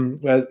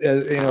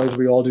 as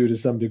we all do to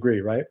some degree,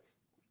 right?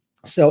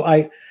 So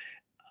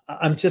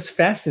I'm just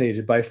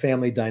fascinated by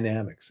family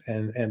dynamics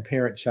and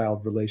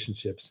parent-child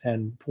relationships,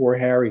 and poor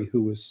Harry,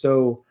 who was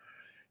so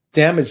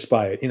damaged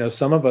by it.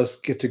 Some of us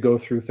get to go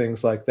through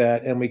things like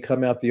that and we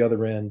come out the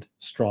other end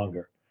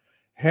stronger.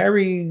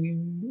 Harry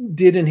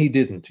did and he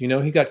didn't.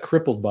 He got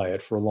crippled by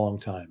it for a long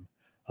time.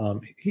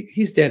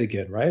 He's dead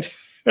again, right?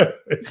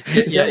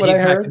 Is that what I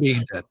heard?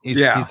 He's he's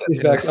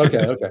back.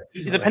 Okay.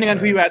 Depending on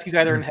who you ask, he's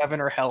either in heaven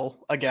or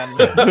hell again,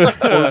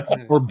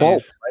 or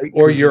both, right?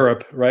 Or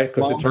Europe, right?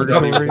 Because it turned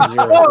out he was in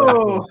Europe.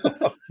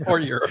 Oh, or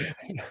Europe.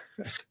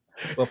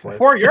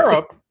 Poor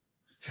Europe.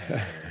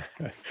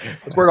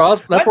 That's where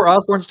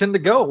Osborns tend to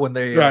go when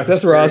they. Right,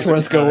 that's where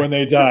Osborns go when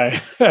they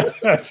die. Go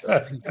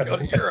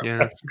to Europe.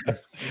 Yeah.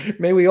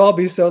 May we all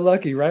be so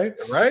lucky, right?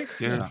 Right?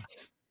 Yeah.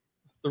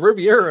 The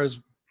Riviera is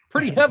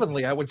pretty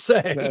heavenly, I would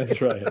say.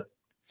 That's right.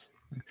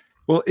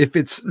 Well, if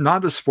it's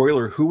not a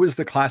spoiler, who is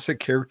the classic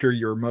character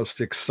you're most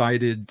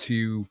excited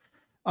to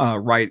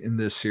write in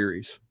this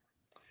series?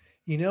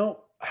 You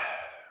know,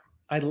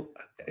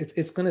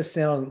 it's going to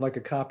sound like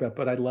a cop-out,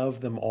 but I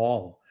love them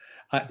all.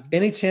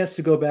 Any chance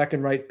to go back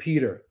and write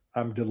Peter,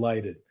 I'm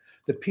delighted.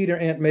 The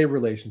Peter-Aunt May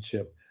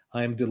relationship,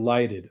 I'm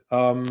delighted.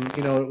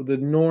 The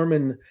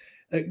Norman,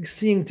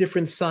 seeing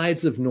different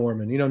sides of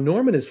Norman.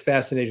 Norman is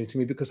fascinating to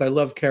me because I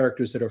love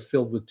characters that are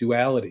filled with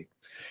duality.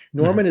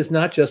 Norman is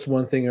not just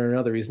one thing or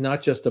another. He's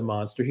not just a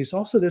monster.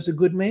 There's a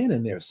good man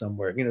in there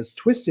somewhere. It's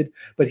twisted,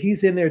 but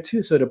he's in there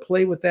too. So to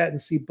play with that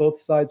and see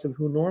both sides of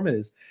who Norman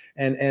is,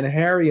 and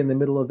Harry in the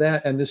middle of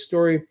that, and this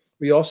story,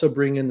 we also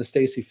bring in the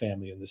Stacy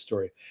family in this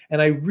story.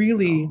 And I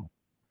really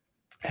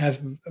have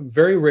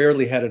very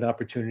rarely had an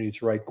opportunity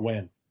to write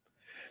Gwen.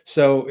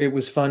 So it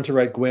was fun to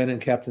write Gwen,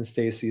 and Captain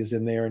Stacy is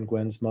in there, and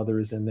Gwen's mother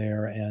is in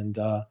there. And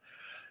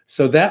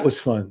so that was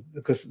fun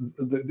because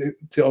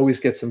to always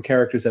get some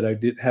characters that I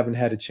haven't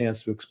had a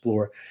chance to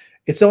explore.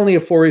 It's only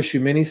a 4-issue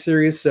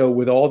miniseries. So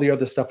with all the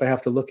other stuff I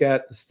have to look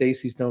at, the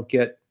Stacys don't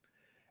get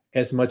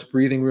as much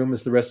breathing room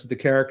as the rest of the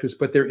characters,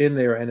 but they're in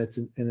there, and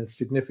it's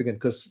significant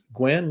because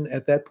Gwen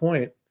at that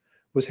point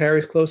was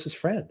Harry's closest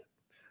friend.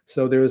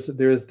 So there's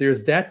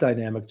that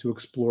dynamic to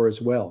explore as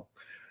well.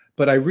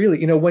 But I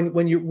really,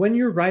 when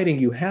you're writing,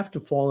 you have to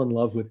fall in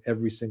love with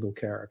every single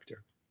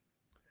character.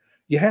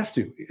 You have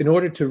to, in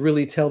order to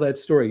really tell that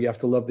story. You have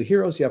to love the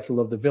heroes, you have to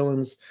love the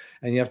villains,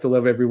 and you have to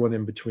love everyone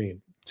in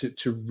between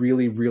to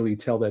really, really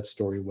tell that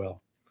story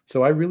well.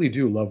 So I really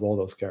do love all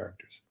those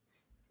characters.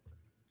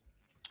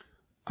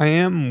 I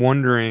am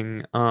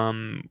wondering,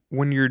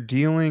 when you're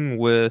dealing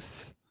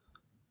with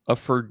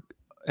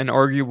an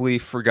arguably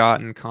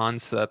forgotten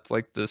concept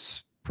like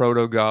this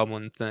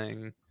proto-goblin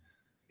thing,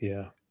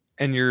 yeah,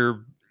 and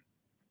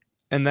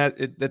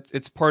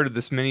it's part of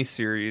this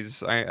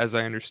miniseries, as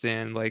I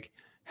understand, like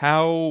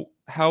how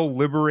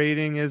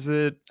liberating is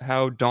it?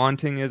 How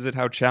daunting is it?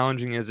 How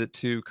challenging is it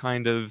to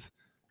kind of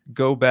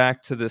go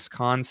back to this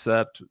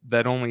concept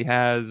that only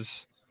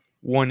has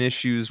one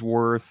issue's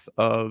worth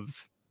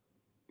of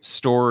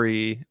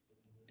story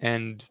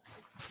and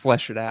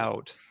flesh it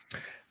out?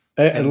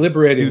 And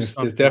liberating is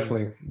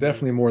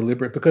definitely more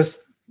liberating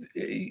because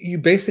you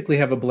basically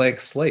have a blank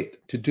slate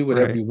to do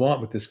whatever you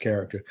want with this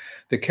character.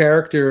 The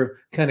character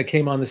kind of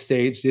came on the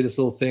stage, did his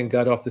little thing,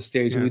 got off the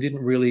stage, and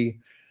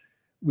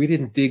they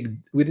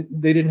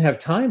didn't have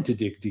time to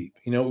dig deep.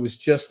 It was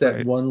just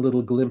that one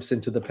little glimpse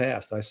into the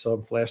past. I saw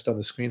him flashed on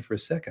the screen for a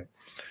second.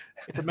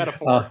 It's a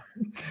metaphor.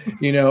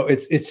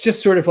 It's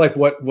just sort of like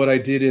what I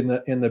did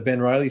in the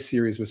Ben Reilly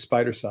series with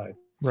Spider-Side.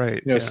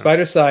 Right.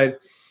 Spider-Side,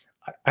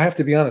 I have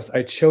to be honest,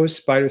 I chose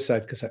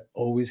Spider-Side because I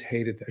always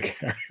hated that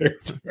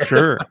character.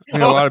 Sure. A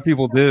lot of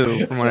people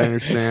do, from what I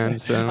understand.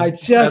 So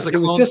it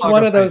was just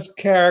one of those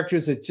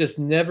characters that just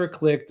never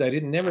clicked. I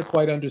never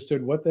quite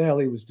understood what the hell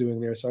he was doing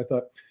there. So I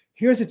thought,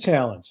 here's a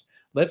challenge.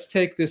 Let's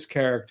take this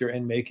character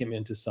and make him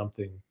into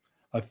something,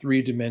 a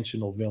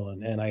 3-dimensional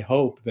villain. And I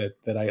hope that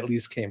I at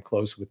least came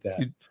close with that.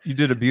 You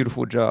did a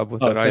beautiful job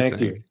with it, I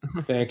think.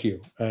 Thank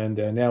you. And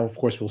now, of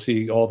course, we'll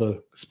see all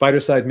the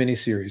Spider-Side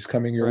miniseries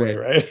coming your way,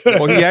 right?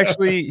 Well, he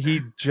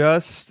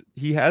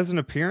has an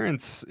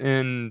appearance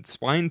in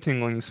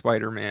Spine-Tingling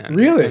Spider-Man.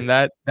 Really? And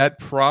that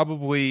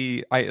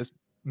probably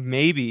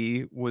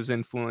maybe was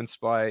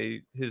influenced by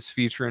his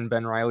feature in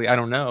Ben Reilly. I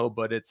don't know,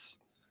 but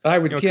I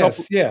would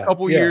guess,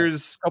 couple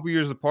years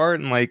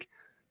apart, and like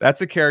that's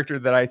a character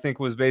that I think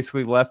was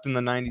basically left in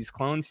the 90s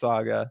Clone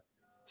Saga.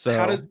 So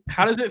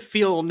how does it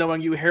feel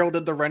knowing you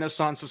heralded the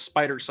renaissance of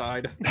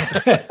Spider-Side?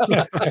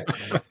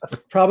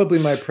 Probably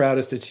my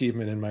proudest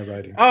achievement in my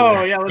writing.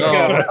 Oh yeah, let's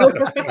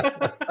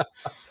go.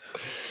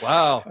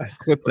 Wow.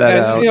 Clip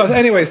that out.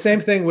 Anyway,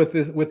 same thing with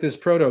this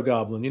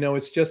proto-goblin.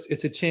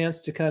 It's a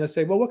chance to kind of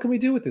say, well, what can we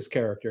do with this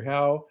character?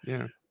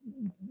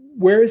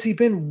 Where has he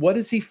been? What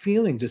is he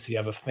feeling? Does he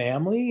have a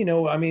family?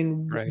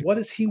 What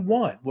does he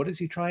want? What is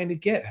he trying to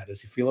get? How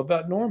does he feel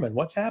about Norman?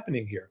 What's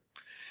happening here?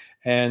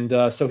 And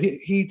so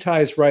he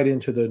ties right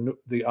into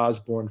the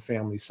Osborn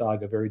family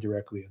saga very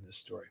directly in this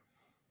story.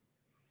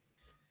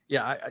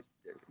 Yeah,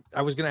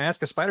 I was going to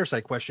ask a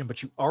Spider-Side question,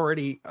 but you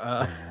already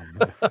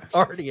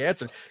already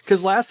answered.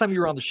 Because last time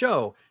you were on the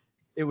show,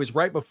 it was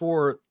right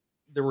before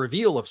the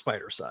reveal of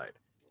Spider-Side.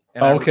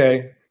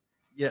 Okay.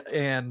 Yeah,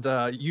 and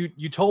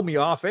you told me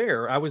off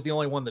air. I was the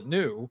only one that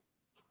knew,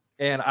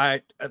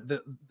 and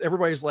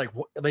everybody's like,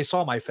 they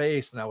saw my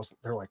face, and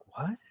they're like,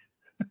 what?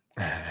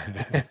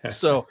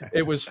 So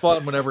it was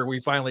fun whenever we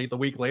finally, the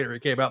week later,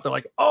 it came out. They're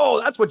like,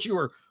 oh, that's what you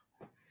were.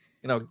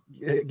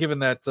 given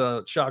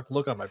that shocked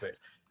look on my face.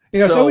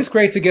 It's always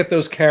great to get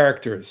those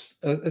characters.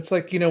 It's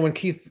like, when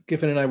Keith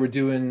Giffen and I were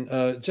doing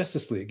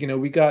Justice League,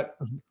 we got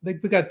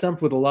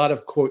dumped with a lot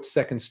of, quote,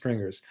 second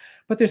stringers,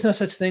 but there's no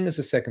such thing as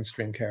a second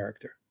string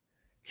character.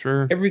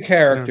 Sure. Every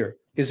character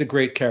is a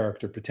great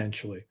character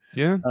potentially.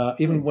 Yeah.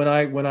 Even when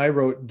I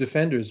wrote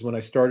Defenders, when I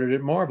started at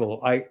Marvel,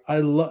 I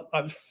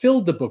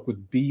filled the book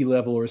with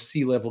B-level or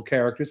C-level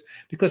characters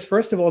because,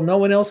 first of all, no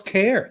one else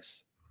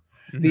cares.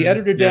 Mm-hmm. The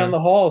editor down the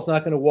hall is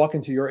not going to walk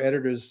into your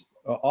editor's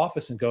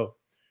office and go,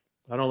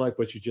 I don't like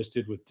what you just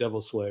did with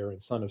Devil Slayer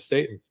and Son of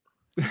Satan,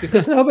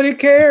 because nobody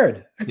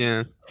cared.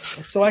 Yeah.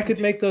 So I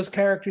could make those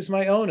characters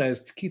my own,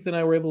 as Keith and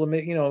I were able to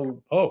make,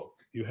 you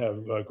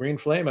have Green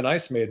Flame and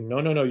Ice Maiden.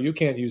 No, you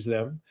can't use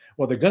them.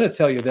 Well, they're going to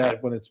tell you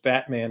that when it's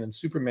Batman and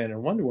Superman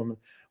and Wonder Woman,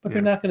 but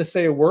they're not going to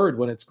say a word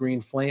when it's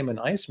Green Flame and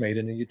Ice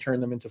Maiden and you turn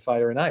them into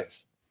fire and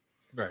ice.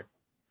 Right.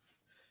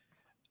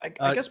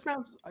 I guess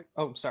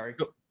sorry.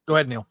 Go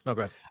ahead, Neil. No,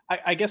 go ahead.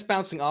 I guess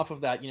bouncing off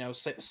of that,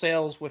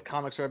 sales with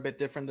comics are a bit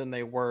different than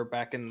they were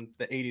back in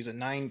the 80s and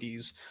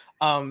 90s.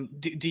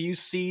 Do you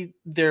see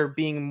there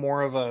being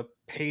more of a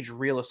page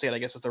real estate, I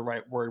guess is the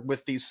right word,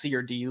 with these C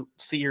or D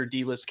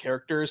list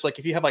characters? Like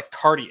if you have like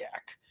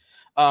Cardiac,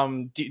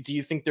 do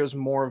you think there's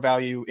more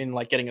value in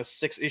like getting a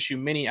 6-issue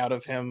mini out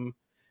of him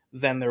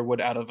than there would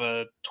out of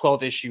a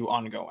 12-issue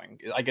ongoing?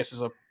 I guess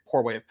is a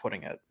poor way of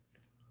putting it.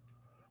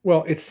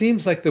 Well, it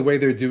seems like the way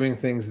they're doing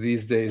things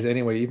these days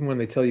anyway, even when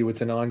they tell you it's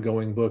an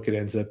ongoing book, it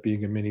ends up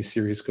being a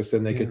miniseries because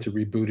then they get to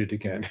reboot it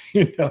again.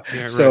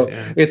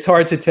 It's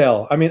hard to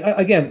tell. I mean,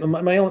 again,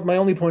 my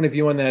only point of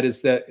view on that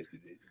is that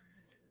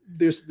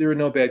there are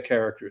no bad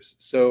characters.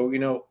 So,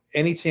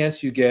 any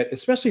chance you get,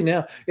 especially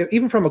now,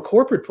 even from a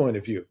corporate point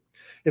of view,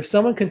 if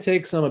someone can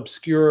take some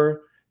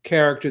obscure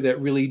character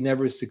that really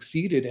never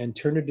succeeded and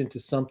turn it into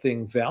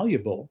something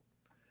valuable,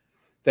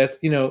 that's,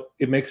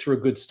 it makes for a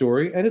good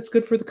story and it's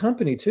good for the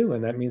company too.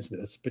 And that means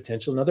that's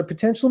another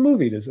potential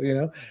movie to,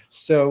 so,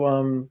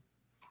 so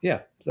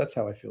that's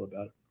how I feel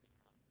about it.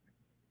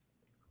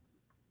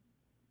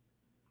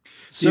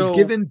 So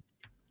go ahead.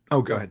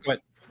 Go ahead.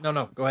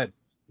 No, go ahead.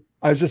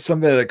 I was just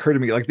something that occurred to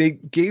me. Like they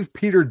gave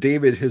Peter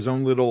David his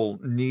own little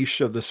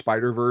niche of the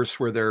Spider-Verse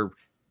where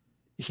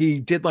he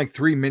did like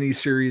 3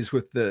 miniseries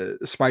with the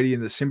Spidey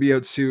in the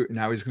symbiote suit. And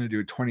now he's going to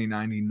do a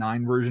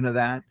 2099 version of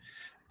that.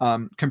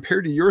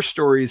 Compared to your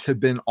stories have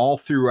been all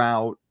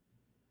throughout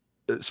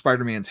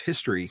Spider-Man's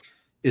history.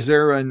 Is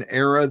there an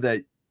era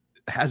that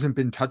hasn't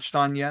been touched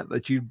on yet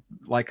that you'd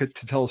like to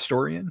tell a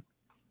story in?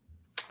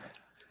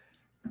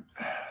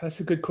 That's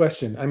a good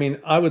question. I mean,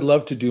 I would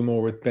love to do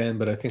more with Ben,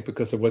 but I think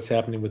because of what's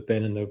happening with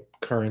Ben in the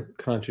current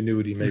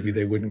continuity, maybe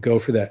they wouldn't go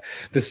for that.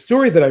 The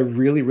story that I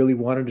really, really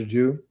wanted to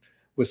do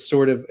was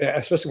sort of,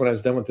 especially when I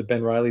was done with the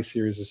Ben Reilly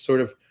series, is sort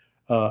of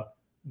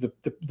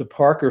the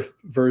Parker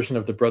version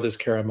of the Brothers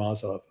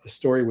Karamazov, a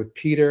story with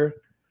Peter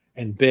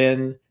and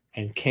Ben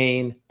and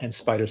Kane and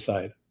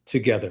Spider-Side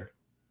together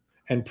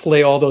and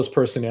play all those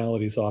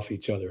personalities off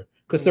each other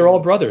because they're all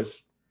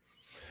brothers.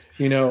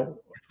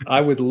 I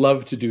would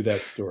love to do that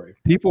story.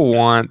 People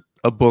want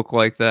a book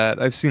like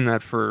that. I've seen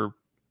that for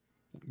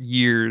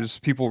years.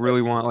 People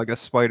really want like a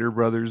Spider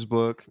Brothers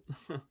book.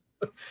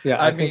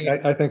 Yeah, I think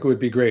it would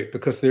be great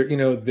because there's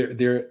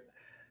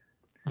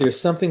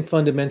something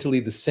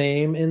fundamentally the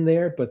same in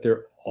there, but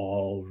they're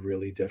all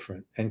really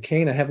different. And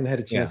Kane, I haven't had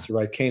a chance to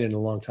write Kane in a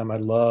long time. I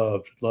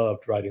loved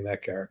writing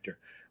that character.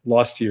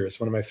 Lost Years,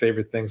 one of my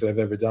favorite things that I've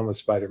ever done with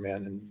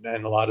Spider-Man,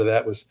 and a lot of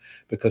that was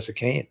because of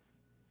Kane.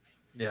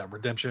 Yeah,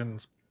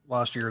 Redemption's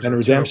Lost Years and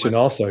Redemption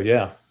also,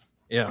 yeah.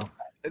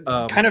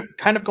 Kind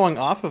of going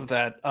off of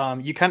that,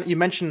 you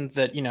mentioned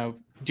that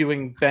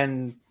doing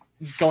Ben,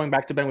 going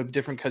back to Ben would be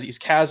different because he's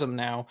Chasm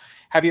now.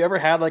 Have you ever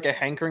had like a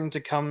hankering to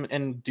come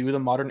and do the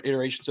modern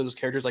iterations of those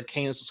characters, like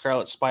Kane as the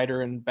Scarlet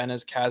Spider and Ben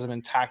as Chasm,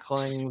 and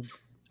tackling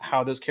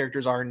how those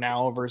characters are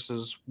now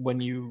versus when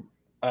you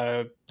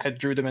had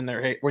drew them in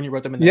their when you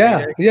wrote them in their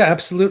heyday? Yeah,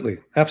 absolutely.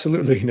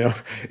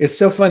 It's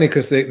so funny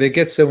because they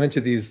get so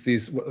into these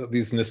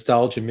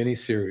nostalgia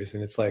miniseries,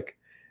 and it's like,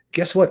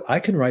 guess what? I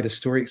can write a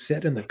story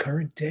set in the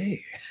current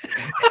day.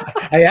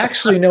 I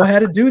actually know how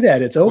to do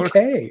that. It's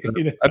okay.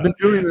 I've been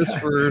doing this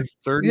for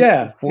 30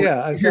 years.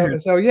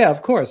 So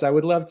of course, I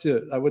would love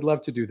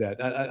to do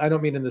that. I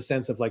don't mean in the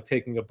sense of like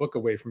taking a book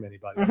away from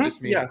anybody. I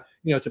just mean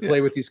to play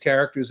with these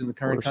characters in the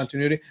current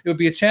continuity. It would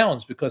be a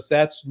challenge because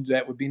that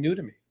would be new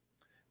to me.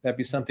 That'd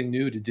be something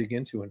new to dig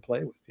into and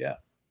play with. Yeah.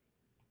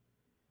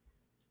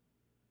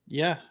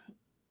 Yeah.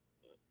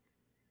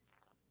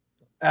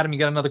 Adam, you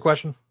got another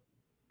question?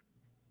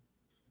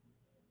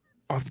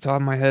 Off the top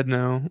of my head,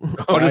 no.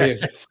 I'll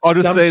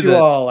just say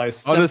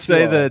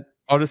that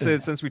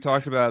since we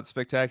talked about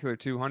Spectacular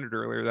 200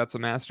 earlier, that's a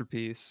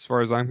masterpiece as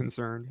far as I'm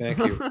concerned. Thank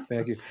you.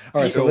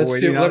 All right, so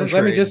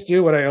let me just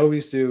do what I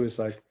always do. Is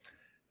like,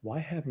 why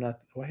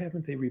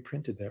haven't they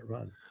reprinted that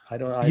run? I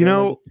was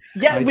going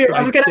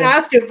to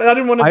ask it, but I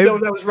didn't want to know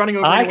that was running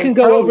over. I can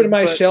go over to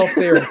my shelf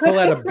there and pull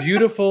out a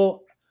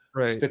beautiful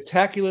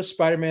Spectacular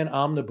Spider-Man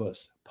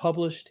omnibus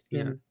published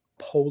in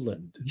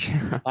Poland.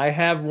 Yeah. I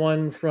have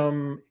one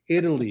from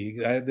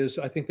Italy. I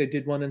think they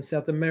did one in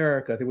South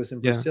America. I think it was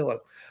in Brazil.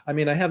 I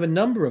mean, I have a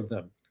number of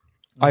them.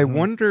 I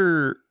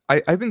wonder.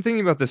 I've been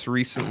thinking about this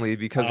recently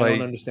because I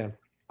don't understand.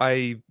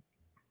 I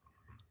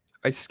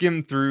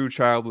skim through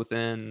Child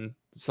Within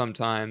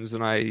sometimes,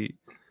 and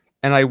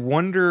I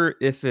wonder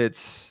if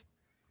it's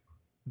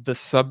the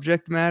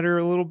subject matter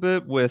a little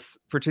bit,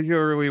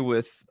 particularly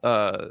with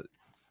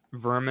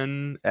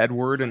Vermin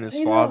Edward and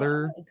his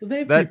father.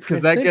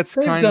 Because that gets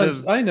kind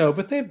of, I know,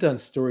 but they've done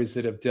stories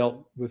that have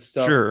dealt with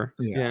stuff. Sure,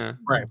 yeah.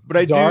 Right. But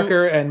I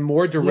darker and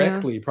more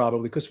directly,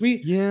 probably, because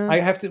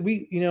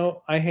I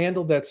I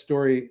handled that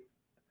story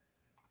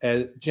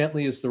as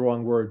gently is the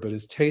wrong word, but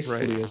as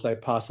tastefully as I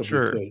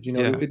possibly could.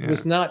 It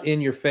was not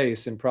in your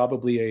face, and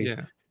probably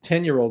a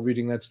 10-year-old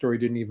reading that story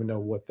didn't even know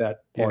what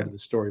that part of the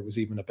story was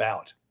even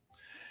about.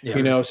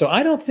 Yeah. So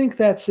I don't think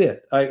that's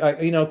it.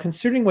 I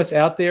considering what's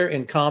out there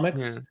in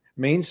comics,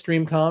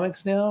 mainstream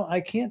comics now,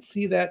 I can't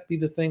see that be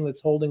the thing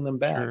that's holding them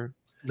back. Sure.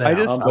 Yeah, I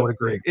would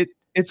agree.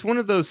 It's one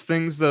of those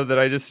things though that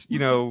I just,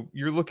 you're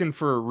looking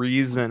for a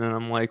reason, and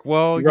I'm like,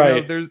 well,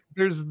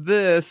 there's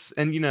this,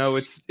 and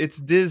it's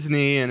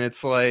Disney, and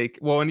it's like,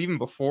 well, and even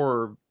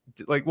before,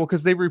 like, well,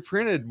 because they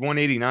reprinted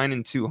 189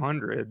 and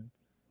 200,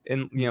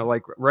 and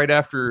like right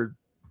after.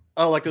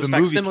 Oh, like those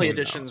facsimile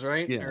editions,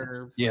 right?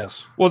 Yeah.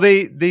 Yes. Well,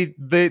 they did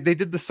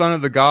the Son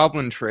of the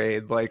Goblin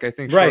trade, like I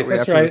think shortly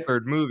after the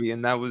third movie,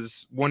 and that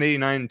was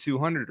 189 and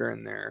 200 are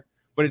in there.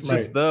 But it's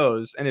just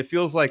those, and it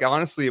feels like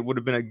honestly it would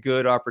have been a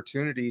good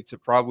opportunity to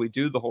probably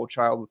do the whole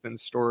Child Within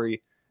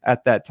story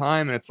at that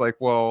time. And it's like,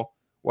 well,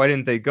 why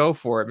didn't they go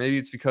for it? Maybe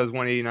it's because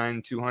 189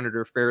 and 200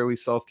 are fairly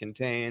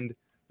self-contained.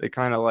 They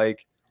kind of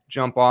like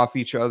jump off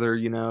each other.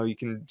 You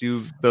can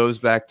do those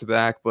back to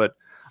back. But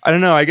I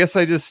don't know. I guess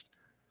I'm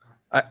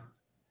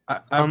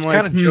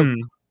kind of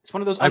joked. It's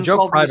one of those. I've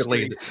joked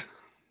privately.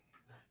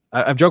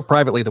 I've joked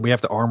privately that we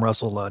have to arm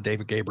wrestle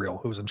David Gabriel,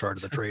 who's in charge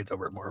of the trades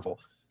over at Marvel.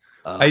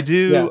 I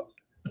do. Yeah.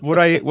 What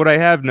I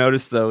have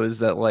noticed though is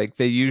that like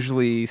they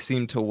usually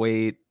seem to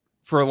wait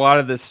for a lot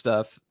of this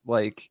stuff.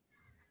 Like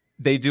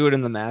they do it in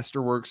the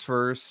Masterworks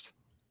first,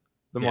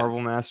 the Marvel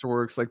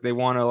Masterworks. Like they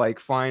want to like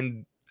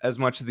find as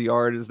much of the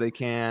art as they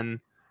can,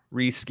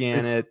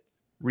 rescan it,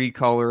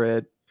 recolor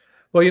it.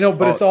 Well,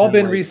 but it's all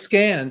been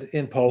rescanned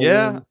in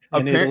Poland,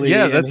 in Italy,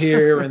 and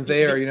here and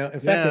there. In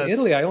fact, in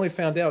Italy, I only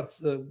found out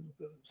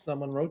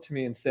someone wrote to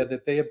me and said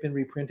that they have been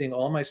reprinting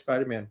all my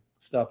Spider-Man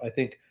stuff. I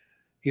think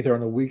either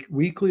on a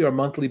weekly or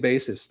monthly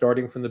basis,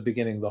 starting from the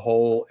beginning, the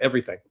whole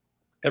everything.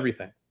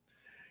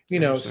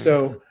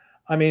 So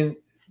I mean,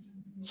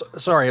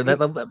 sorry,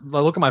 the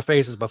look on my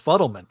face is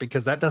befuddlement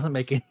because that doesn't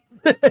make any.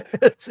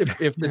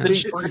 If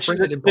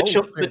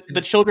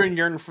the children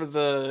yearn for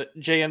the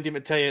J.M.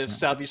 DeMatteis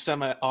Salvi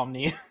Sema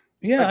Omni.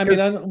 Yeah, I mean,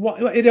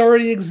 it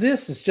already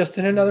exists. It's just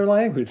in another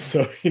language.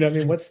 So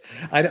what's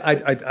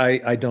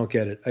I don't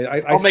get it.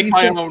 I'll make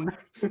my own.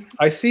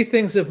 I see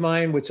things of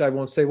mine which I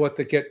won't say what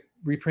that get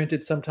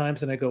reprinted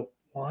sometimes, and I go,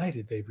 why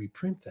did they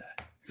reprint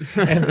that?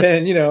 And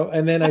then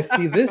and then I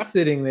see this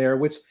sitting there,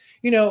 which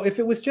if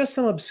it was just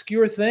some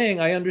obscure thing,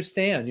 I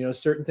understand.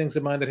 Certain things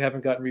of mine that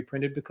haven't gotten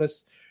reprinted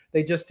because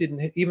they just didn't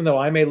hit, even though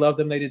I may love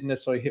them, they didn't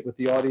necessarily hit with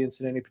the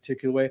audience in any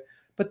particular way.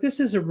 But this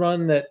is a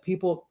run that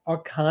people are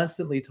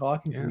constantly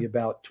talking to me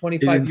about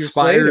 25 years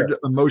later. Inspired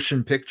a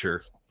motion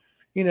picture.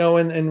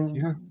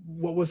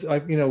 What was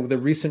the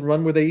recent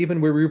run where they even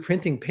were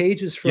reprinting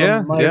pages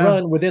from my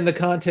run within the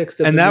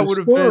context of and the that would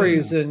have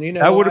stories, been,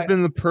 that would have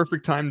been the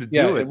perfect time to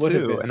do it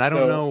too. And I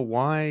don't know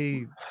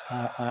why.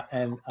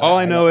 All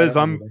I know is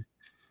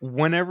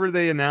whenever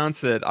they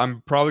announce it,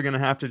 I'm probably going to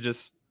have to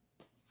just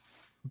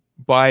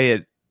buy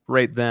it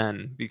right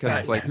then because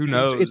it's like, who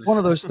knows? It's one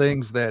of those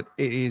things that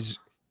it is.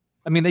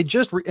 I mean, they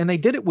just and they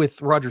did it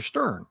with Roger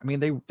Stern. I mean,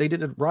 they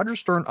did a Roger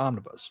Stern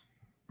omnibus,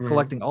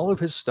 collecting all of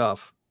his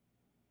stuff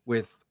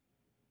with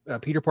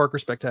Peter Parker,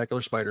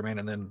 Spectacular Spider-Man,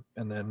 and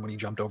then when he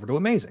jumped over to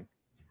Amazing,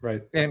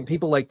 right? And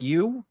people like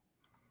you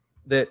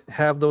that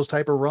have those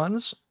type of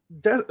runs,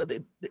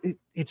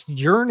 it's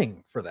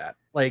yearning for that.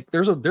 Like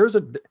there's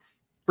a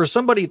for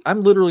somebody.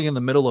 I'm literally in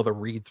the middle of a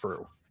read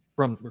through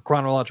from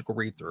chronological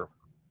read through.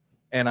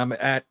 And I'm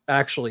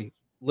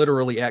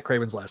literally at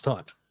Kraven's Last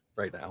Hunt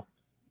right now.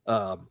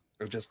 I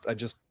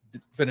just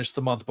finished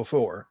the month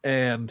before.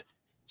 And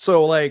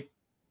so like,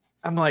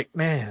 I'm like,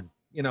 man,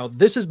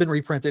 this has been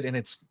reprinted and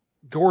it's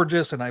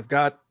gorgeous. And I've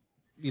got,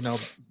 the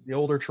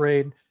older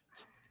trade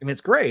and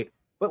it's great,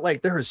 but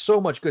like, there is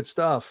so much good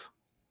stuff,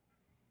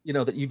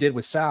 that you did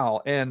with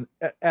Sal. And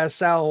as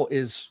Sal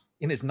is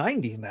in his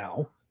 90s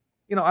now,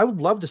 I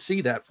would love to see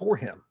that for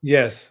him.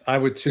 Yes, I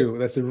would too.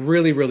 That's a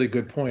really, really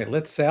good point.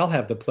 Let Sal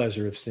have the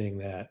pleasure of seeing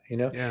that.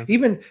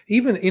 Even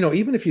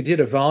if you did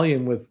a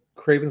volume with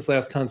Kraven's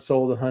Last Hunt,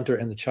 Soul of the Hunter,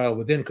 and The Child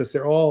Within, because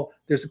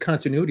there's a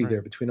continuity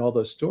there between all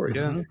those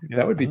stories.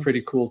 That would be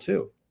pretty cool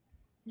too.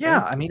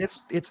 Yeah, I mean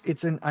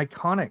it's an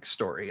iconic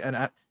story,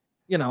 and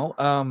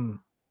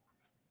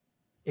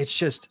it's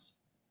just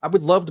I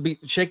would love to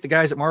shake the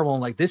guys at Marvel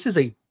and like this is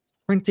a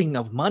printing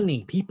of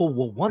money. People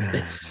will want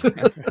this.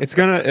 It's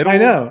gonna. I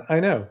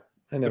know.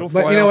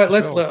 But you know what?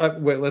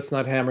 Let's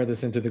not hammer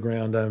this into the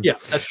ground. Yeah,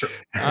 that's true.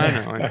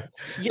 I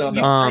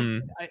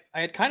know. I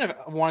had kind of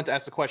wanted to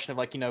ask the question of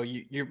like,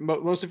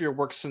 most of your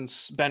work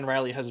since Ben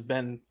Reilly has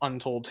been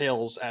Untold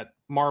Tales at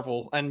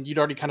Marvel, and you'd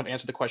already kind of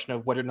answered the question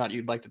of whether or not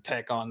you'd like to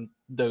tack on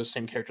those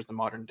same characters in the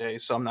modern day.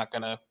 So I'm not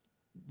gonna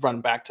run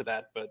back to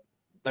that, but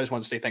I just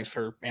wanted to say thanks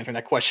for answering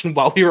that question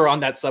while we were on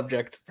that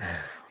subject.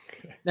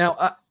 Okay.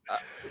 Now,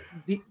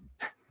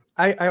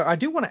 I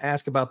do want to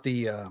ask about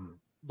the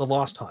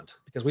Lost Hunt,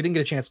 because we didn't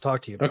get a chance to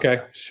talk to you about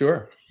that.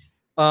 Sure.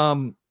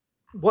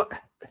 What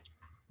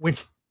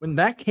when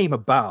that came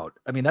about,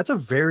 I mean, that's a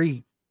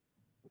very,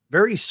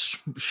 very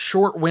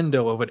short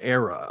window of an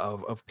era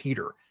of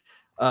Peter.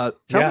 Tell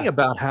me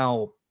about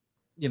how,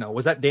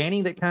 was that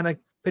Danny that kind of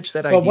pitched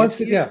that idea? Well,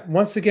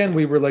 once again,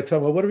 we were like,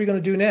 talking, well, what are we going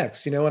to do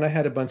next? And I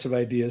had a bunch of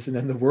ideas, and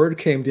then the word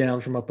came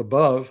down from up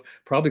above,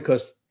 probably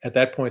because at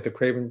that point, the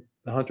Kraven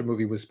the Hunter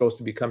movie was supposed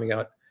to be coming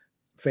out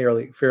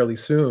fairly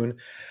soon.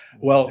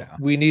 Well,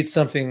 we need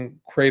something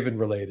Kraven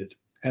related.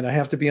 And I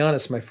have to be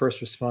honest, my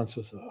first response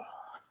was,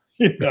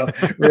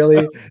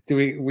 really?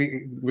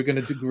 We're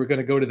going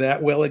to go to that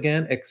well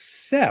again?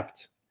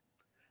 Except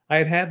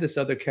I had this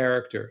other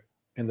character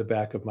in the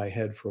back of my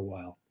head for a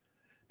while,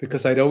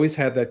 because I'd always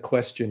had that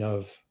question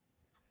of,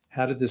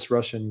 how did this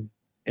Russian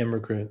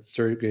immigrant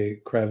Sergei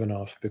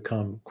Kravenov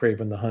become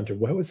Kraven the Hunter?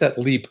 What was that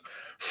leap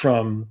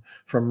from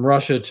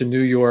Russia to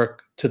New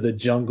York to the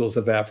jungles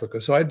of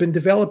Africa? So I'd been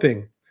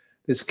developing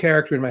this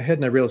character in my head,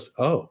 and I realized,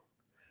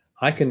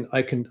 I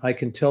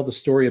can tell the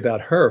story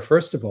about her,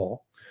 first of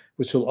all,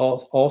 which will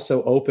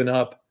also open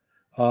up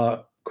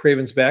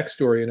Kraven's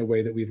backstory in a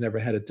way that we've never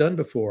had it done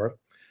before.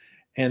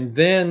 And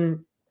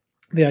then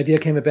the idea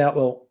came about,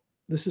 well,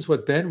 this is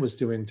what Ben was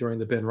doing during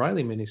the Ben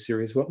Reilly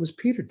miniseries. What was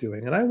Peter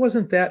doing? And I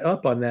wasn't that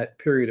up on that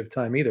period of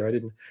time either. I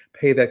didn't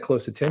pay that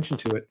close attention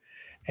to it.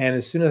 And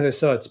as soon as I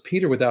saw it's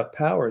Peter without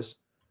powers,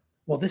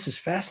 well, this is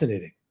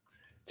fascinating.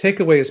 Take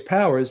away his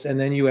powers, and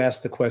then you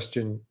ask the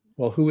question,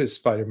 well, who is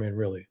Spider-Man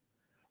really?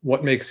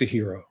 What makes a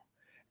hero?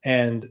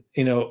 And,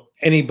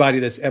 anybody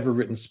that's ever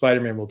written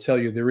Spider-Man will tell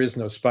you there is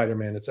no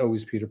Spider-Man. It's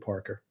always Peter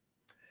Parker.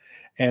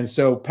 And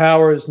so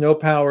powers, no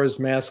powers,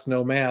 mask,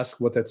 no mask,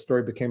 what that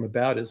story became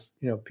about is,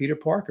 Peter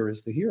Parker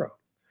is the hero.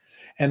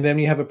 And then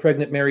you have a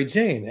pregnant Mary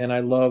Jane, and I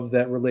love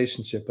that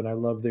relationship, and I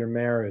love their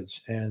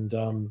marriage.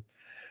 And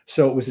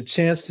so it was a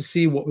chance to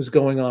see what was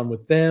going on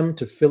with them,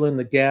 to fill in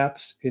the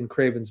gaps in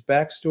Kraven's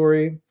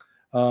backstory,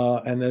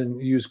 and then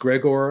use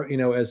Gregor,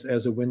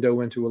 as a window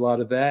into a lot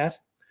of that.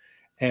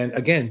 And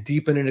again,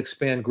 deepen and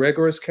expand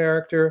Gregor's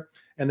character,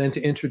 and then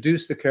to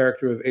introduce the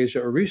character of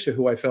Asia Orisha,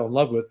 who I fell in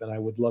love with, and I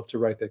would love to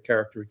write that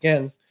character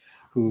again,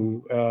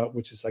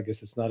 which is, I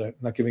guess it's not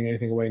giving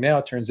anything away now.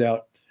 It turns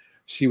out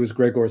she was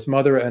Gregor's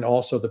mother, and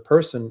also the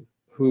person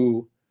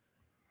who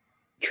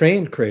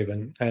trained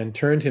Kraven and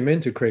turned him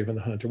into Kraven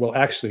the Hunter. Well,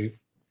 actually,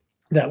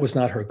 that was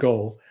not her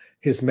goal.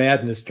 His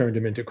madness turned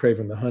him into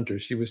Kraven the Hunter.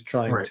 She was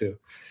trying to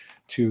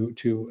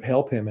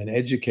help him and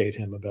educate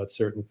him about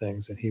certain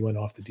things, and he went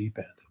off the deep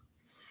end.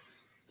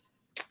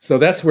 So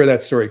that's where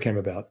that story came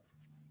about.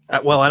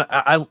 Well,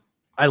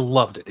 I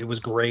loved it. It was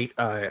great.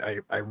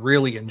 I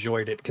really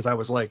enjoyed it, because I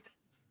was like,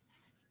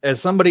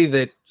 as somebody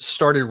that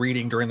started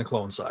reading during the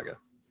Clone Saga,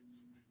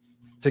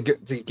 to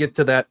get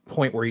to that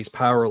point where he's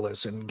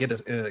powerless and get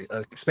an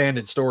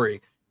expanded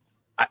story,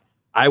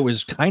 I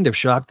was kind of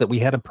shocked that we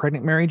had a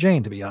pregnant Mary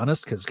Jane, to be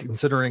honest, because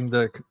considering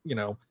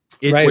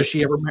was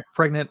she ever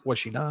pregnant? Was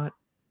she not?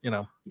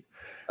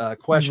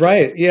 Question.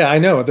 Right. Yeah, I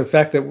know. The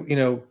fact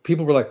that,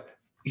 people were like,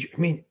 I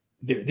mean,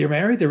 they're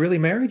married. They're really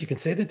married. You can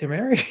say that they're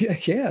married.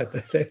 Yeah.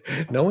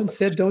 No one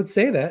said don't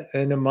say that.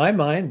 And in my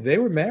mind, they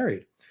were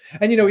married.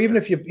 And even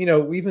if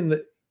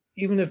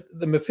even if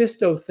the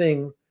Mephisto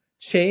thing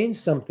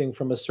changed something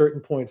from a certain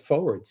point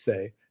forward,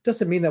 say,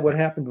 doesn't mean that what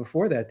happened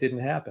before that didn't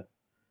happen.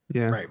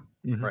 Yeah. Right.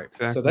 Mm-hmm. Right.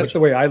 Exactly. So that's the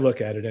way I look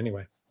at it,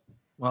 anyway.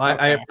 Well,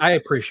 I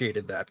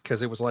appreciated that,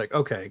 because it was like,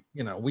 okay,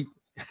 we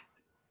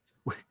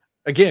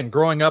again,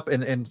 growing up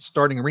and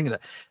starting reading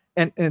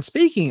that, and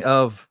speaking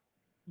of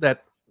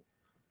that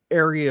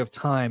area of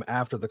time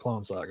after the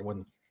Clone Saga,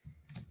 when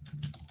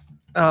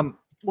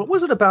what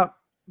was it about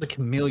the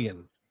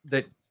Chameleon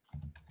that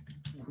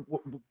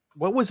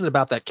what was it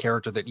about that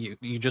character that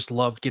you just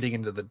loved getting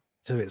into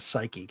to his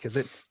psyche? Because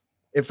it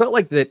felt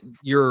like that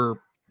your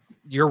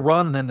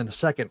run, and then the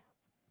second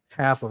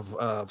half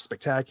of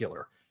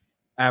Spectacular,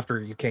 after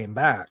you came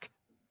back,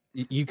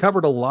 you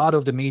covered a lot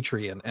of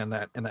DeMatteis and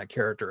that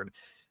character. And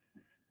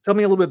tell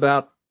me a little bit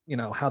about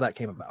how that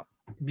came about.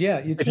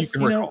 Yeah,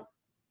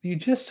 you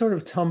just sort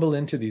of tumble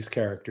into these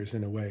characters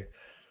in a way.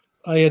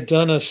 I had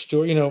done a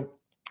story,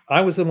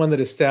 I was the one that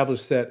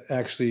established that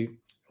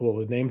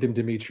it named him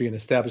DeMatteis and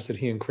established that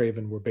he and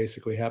Kraven were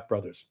basically half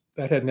brothers.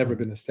 That had never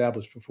been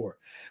established before.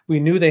 We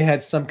knew they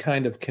had some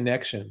kind of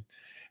connection.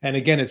 And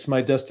again, it's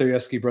my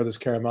Dostoevsky Brothers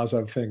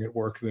Karamazov thing at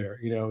work there.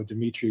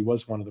 DeMatteis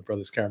was one of the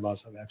brothers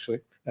Karamazov, actually.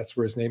 That's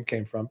where his name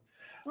came from.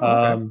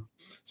 Oh,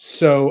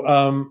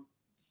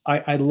 okay.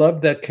 I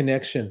love that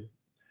connection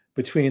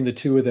between the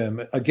two of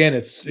them. Again,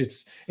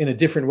 it's in a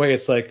different way.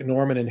 It's like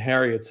Norman and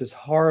Harry. It's this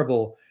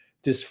horrible,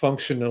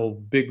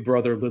 dysfunctional big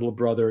brother, little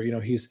brother. You know,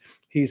 he's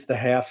the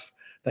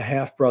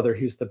half brother.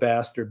 He's the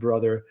bastard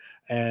brother.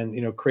 And,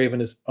 you know, Craven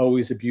has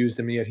always abused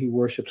him, yet he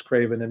worships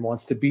Craven and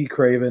wants to be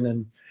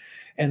Craven.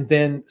 And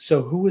then,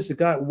 so who is the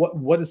guy?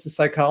 What is the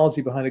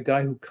psychology behind a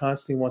guy who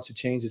constantly wants to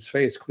change his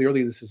face?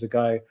 Clearly, this is a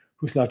guy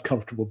who's not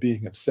comfortable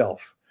being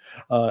himself.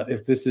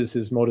 If this is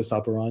his modus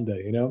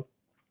operandi, you know?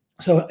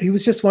 So he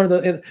was just one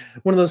of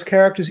those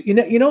characters. You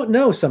know, you don't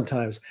know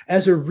sometimes.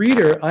 As a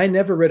reader, I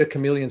never read a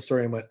Chameleon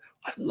story and went,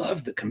 I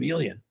love the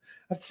Chameleon.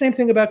 The same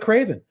thing about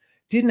Craven.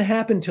 Didn't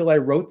happen until I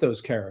wrote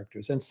those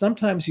characters. And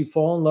sometimes you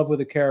fall in love with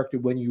a character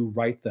when you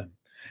write them.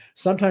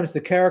 Sometimes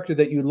the character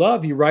that you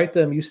love, you write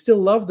them, you still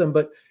love them,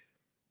 but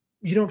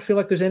you don't feel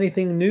like there's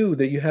anything new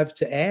that you have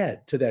to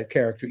add to that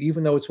character,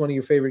 even though it's one of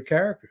your favorite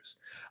characters.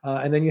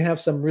 And then you have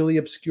some really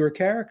obscure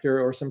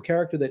character or some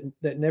character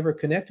that never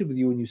connected with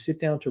you when you sit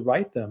down to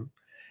write them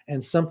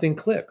and something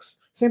clicks.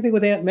 Same thing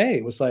with Aunt May.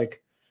 It was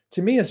like,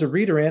 to me as a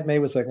reader, Aunt May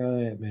was like, oh,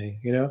 Aunt May,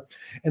 you know?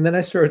 And then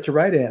I started to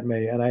write Aunt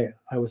May and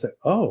I was like,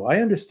 oh,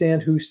 I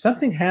understand who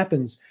something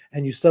happens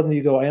and you suddenly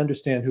go, I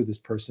understand who this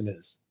person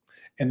is.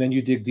 And then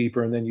you dig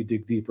deeper and then you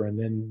dig deeper and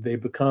then they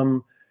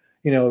become,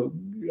 you know,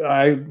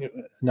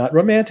 not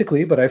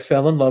romantically, but I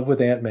fell in love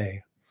with Aunt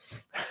May.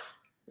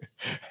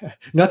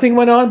 Nothing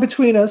went on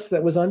between us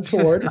that was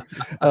untoward,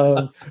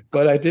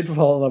 but I did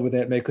fall in love with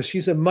Aunt May because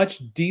she's a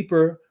much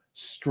deeper,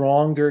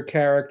 stronger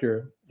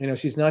character. You know,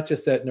 she's not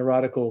just that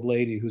neurotic old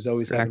lady who's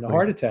always having a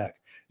heart attack.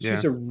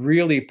 She's a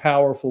really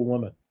powerful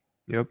woman.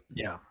 Yep.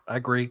 Yeah, I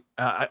agree.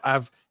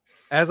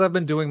 As I've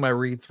been doing my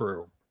read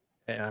through,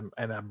 and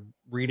I'm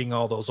reading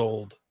all those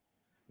old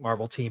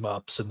Marvel team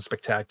ups and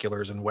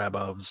spectaculars and web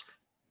ofs.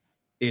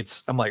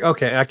 I'm like,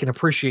 okay, I can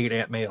appreciate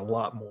Aunt May a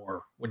lot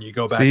more when you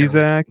go back. See,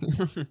 Zach?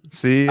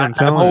 See, I've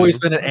always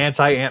been an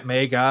anti-Aunt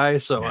May guy,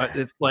 so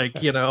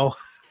like, you know,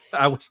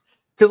 I was,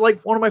 because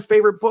like one of my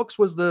favorite books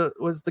was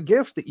the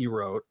Gift that you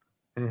wrote,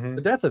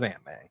 The Death of Aunt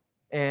May,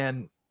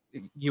 and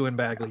you and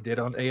Bagley did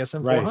on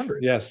ASM 400.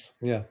 Right. Yes,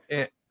 yeah,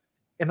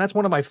 and that's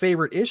one of my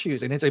favorite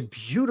issues, and it's a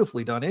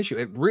beautifully done issue.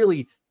 It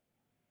really.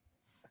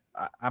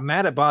 I'm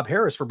mad at Bob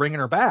Harris for bringing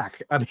her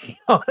back. I mean,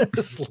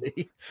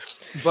 honestly,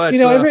 but you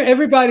know,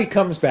 everybody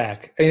comes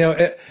back. You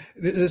know,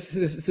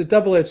 it's a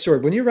double-edged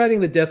sword. When you're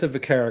writing the death of a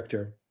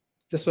character,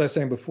 just what I was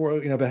saying before,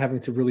 you know, about having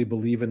to really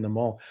believe in them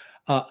all,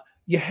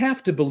 you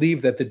have to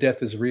believe that the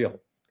death is real.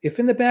 If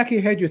in the back of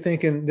your head you're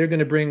thinking they're going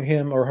to bring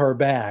him or her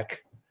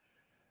back,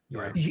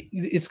 right,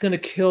 it's going to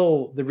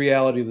kill the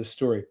reality of the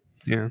story.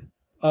 Yeah.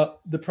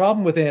 The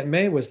problem with Aunt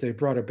May was they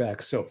brought her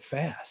back so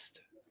fast.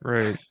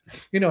 Right.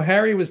 You know,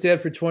 Harry was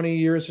dead for 20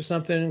 years or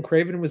something.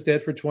 Craven was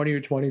dead for 20 or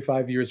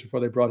 25 years before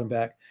they brought him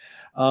back.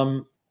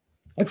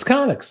 It's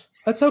comics.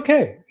 That's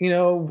okay. You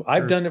know,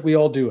 I've done it. We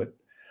all do it.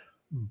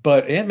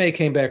 But Aunt May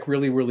came back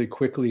really, really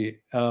quickly.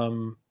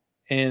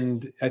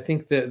 And I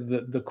think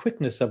that the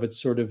quickness of it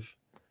sort of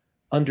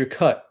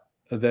undercut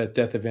that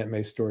Death of Aunt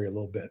May story a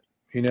little bit.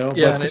 You know,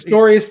 yeah, but the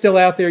story is still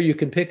out there. You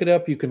can pick it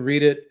up. You can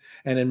read it.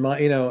 And in my,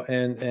 you know,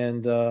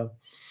 and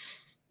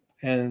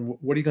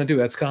what are you going to do?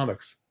 That's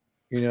comics.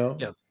 You know,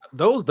 yeah,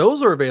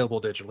 those are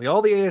available digitally.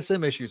 All the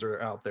ASM issues are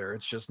out there.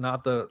 It's just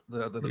not the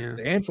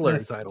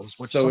ancillary titles,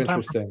 which so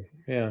interesting.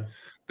 Yeah.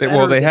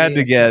 They had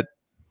to get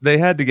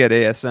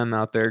ASM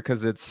out there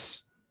because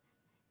it's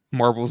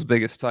Marvel's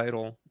biggest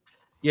title.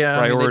 Yeah,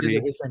 priority. I mean, they did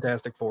it with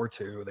Fantastic Four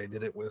too. They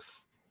did it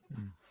with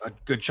a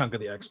good chunk of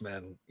the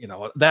X-Men. You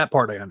know, that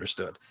part I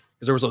understood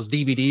because there was those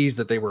DVDs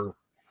that they were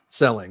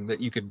selling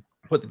that you could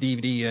put the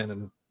DVD in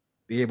and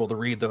be able to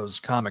read those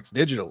comics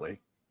digitally.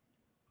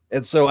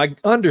 And so I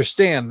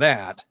understand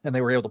that, and they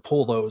were able to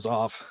pull those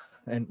off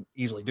and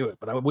easily do it.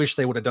 But I wish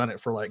they would have done it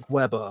for like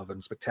Web of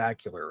and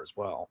Spectacular as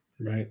well.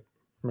 Right.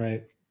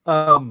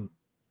 Javi,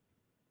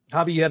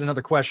 you had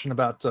another question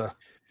about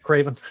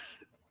Craven?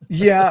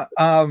 Yeah.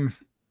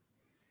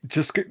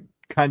 Just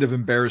kind of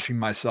embarrassing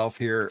myself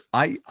here.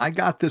 I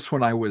got this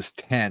when I was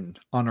 10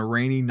 on a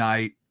rainy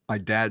night. My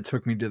dad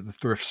took me to the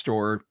thrift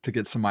store to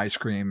get some ice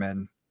cream,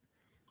 and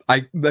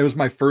that was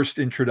my first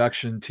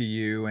introduction to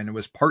you, and it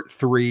was part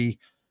 3.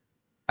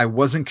 I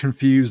wasn't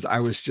confused. I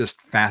was just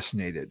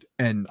fascinated,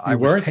 and I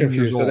weren't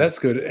confused. So that's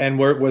good. And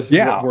were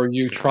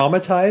you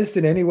traumatized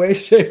in any way,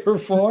 shape, or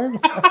form?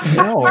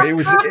 No, it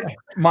was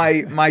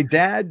my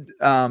dad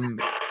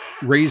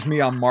raised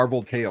me on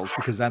Marvel Tales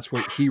because that's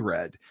what he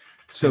read.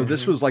 So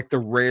this was like the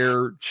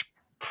rare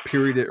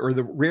period or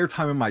the rare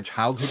time in my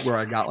childhood where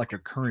I got like a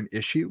current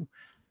issue,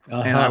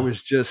 and I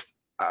was just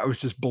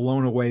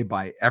blown away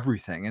by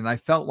everything. And I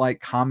felt like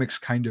comics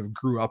kind of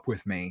grew up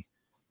with me.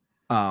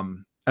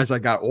 As I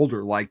got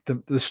older, like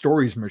the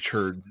stories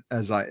matured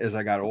as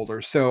I got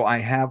older. So I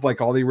have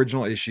like all the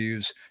original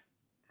issues.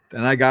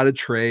 Then I got a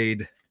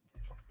trade.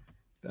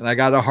 Then I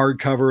got a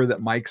hardcover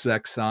that Mike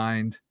Zeck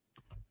signed.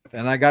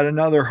 And I got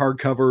another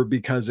hardcover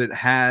because it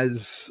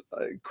has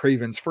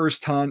Craven's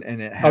First Hunt,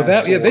 and it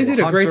has they did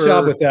a great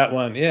job with that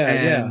one.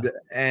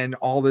 And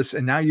all this,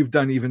 and now you've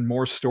done even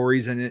more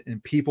stories in it,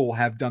 and people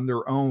have done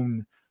their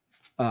own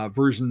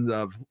versions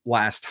of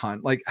Last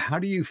Hunt. Like, how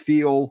do you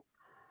feel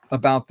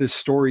about this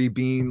story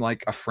being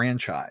like a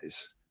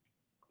franchise?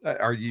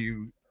 Are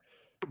you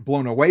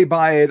blown away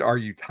by it? Are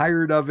you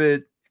tired of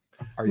it?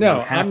 Are you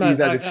happy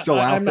that it's still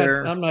out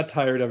there? I'm not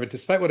tired of it,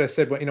 despite what I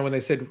said. When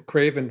they said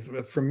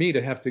Craven, for me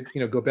to have to,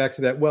 go back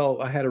to that. Well,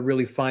 I had to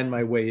really find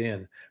my way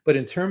in. But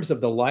in terms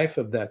of the life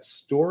of that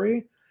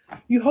story,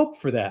 you hope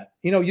for that.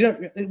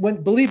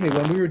 Believe me,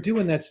 when we were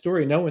doing that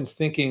story, no one's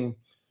thinking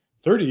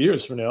 30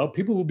 years from now,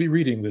 people will be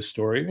reading this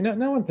story.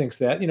 No one thinks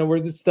that. Where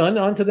it's done,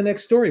 on to the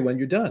next story when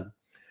you're done.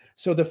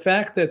 So the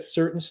fact that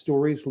certain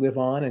stories live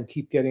on and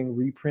keep getting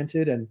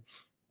reprinted, and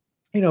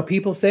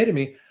people say to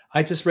me,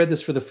 I just read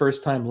this for the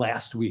first time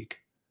last week.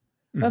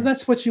 Mm-hmm. And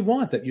that's what you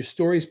want, that your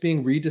story's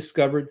being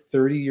rediscovered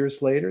 30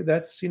 years later.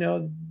 That's,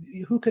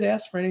 who could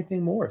ask for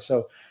anything more?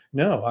 So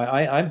no,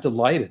 I'm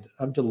delighted.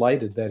 I'm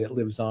delighted that it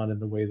lives on in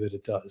the way that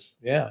it does.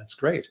 Yeah, it's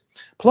great.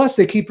 Plus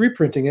they keep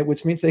reprinting it,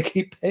 which means they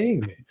keep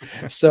paying me.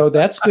 So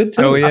that's good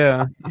too. Oh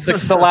yeah.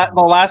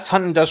 The Last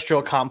Hunt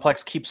industrial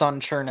complex keeps on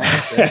churning.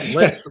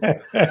 I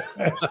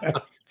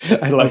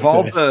like of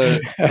all the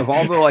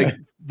like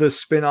the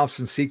spin-offs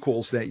and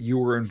sequels that you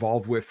were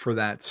involved with for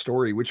that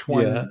story, which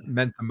one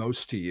meant the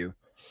most to you,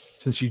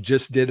 since you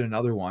just did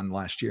another one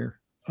last year?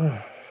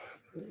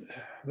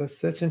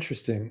 That's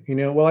interesting.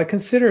 Well, I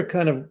consider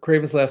kind of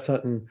Craven's Last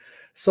Hunt and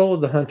Soul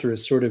of the Hunter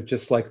is sort of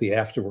just like the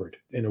afterword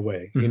in a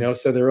way,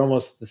 so they're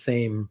almost the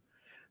same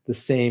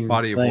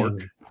body thing. of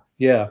work.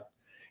 Yeah.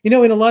 In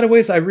a lot of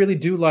ways, I really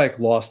do like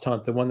Lost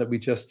Hunt, the one that we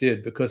just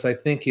did, because I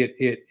think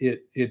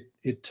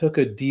it took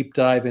a deep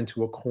dive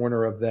into a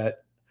corner of that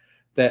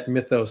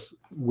mythos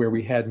where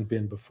we hadn't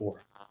been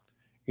before.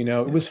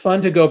 It was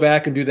fun to go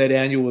back and do that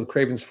annual with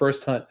Craven's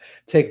First Hunt,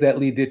 take that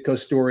Lee Ditko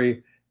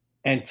story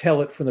and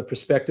tell it from the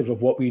perspective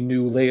of what we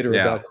knew later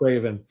about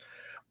Craven.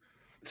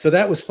 So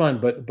that was fun,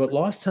 but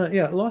Lost Hunt,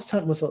 Lost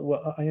Hunt was,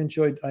 I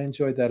enjoyed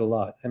that a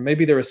lot. And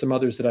maybe there are some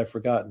others that I've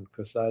forgotten,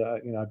 because I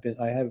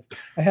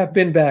have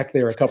been back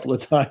there a couple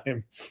of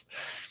times.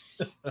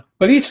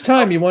 But each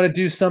time you want to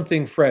do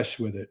something fresh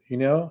with it,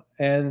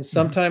 and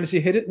sometimes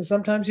you hit it and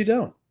sometimes you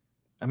don't.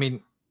 I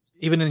mean,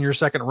 even in your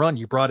second run,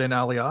 you brought in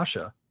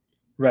Alyosha,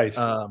 right?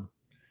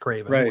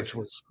 Craven, which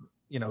was,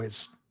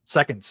 his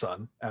second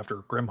son after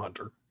Grim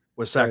Hunter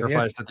was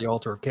sacrificed at the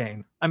altar of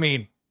Cain. I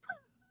mean,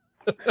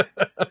 what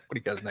he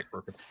guy's neck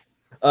broken.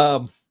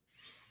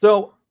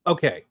 So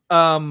okay.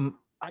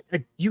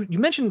 You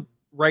mentioned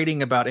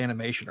writing about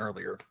animation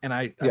earlier, and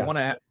I want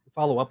to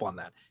follow up on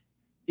that.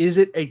 Is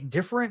it a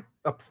different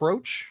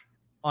approach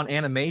on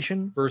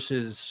animation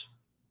versus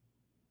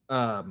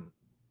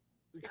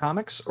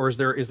comics, or is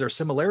there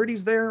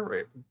similarities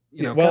there?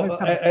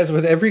 As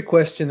with every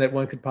question that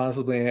one could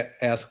possibly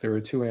ask, there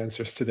are two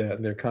answers to that,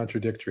 and they're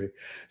contradictory.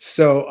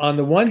 So on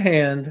the one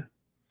hand,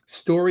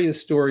 story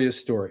is story is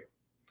story.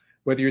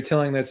 Whether you're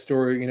telling that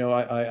story,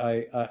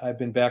 I've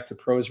been back to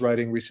prose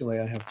writing recently.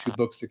 I have 2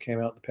 books that came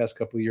out in the past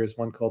couple of years,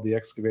 one called The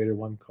Excavator,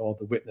 one called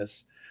The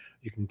Witness.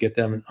 You can get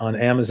them on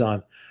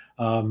Amazon.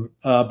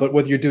 But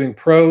whether you're doing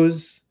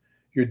prose,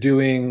 you're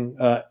doing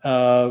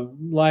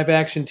live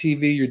action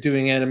TV, you're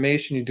doing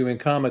animation, you're doing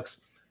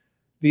comics,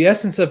 the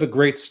essence of a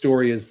great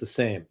story is the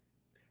same.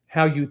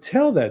 How you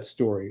tell that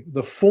story,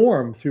 the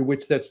form through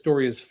which that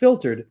story is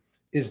filtered,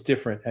 is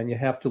different, and you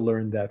have to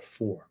learn that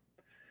form.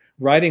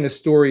 Writing a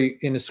story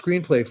in a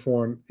screenplay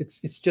form,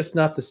 it's just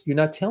not this. You're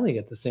not telling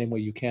it the same way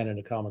you can in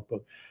a comic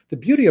book. The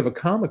beauty of a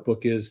comic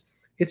book is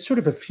it's sort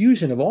of a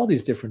fusion of all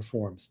these different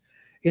forms.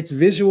 It's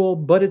visual,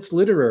 but it's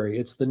literary.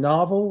 It's the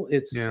novel.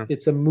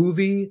 It's a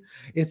movie.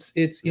 It's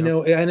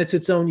and it's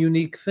its own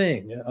unique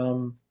thing.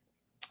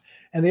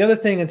 And the other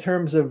thing in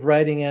terms of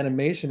writing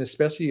animation,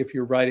 especially if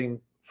you're writing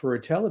for a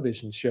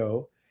television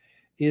show,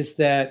 is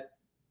that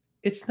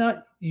it's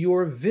not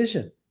your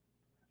vision.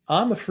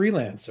 I'm a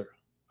freelancer.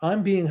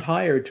 I'm being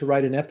hired to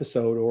write an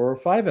episode or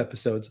 5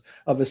 episodes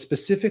of a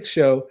specific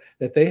show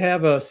that they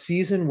have a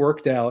season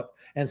worked out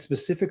and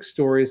specific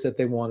stories that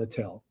they want to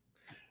tell.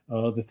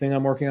 The thing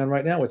I'm working on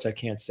right now, which I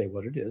can't say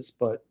what it is,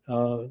 but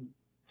I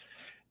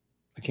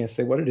can't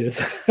say what it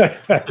is.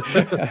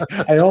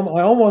 I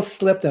almost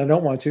slipped, and I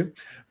don't want to.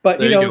 But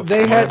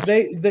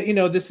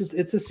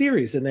it's a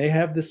series, and they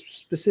have this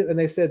specific, and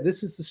they said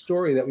this is the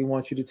story that we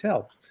want you to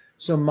tell.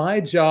 So my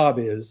job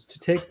is to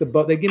take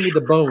they give me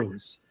the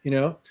bones,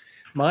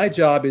 My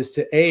job is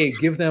to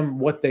give them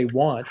what they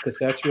want, because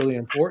that's really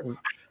important.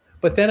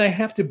 But then I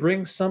have to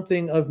bring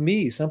something of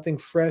me, something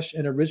fresh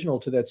and original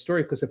to that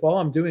story. Because if all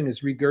I'm doing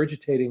is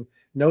regurgitating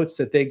notes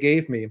that they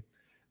gave me,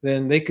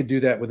 then they could do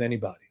that with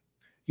anybody.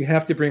 You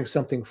have to bring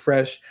something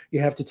fresh.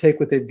 You have to take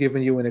what they've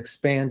given you and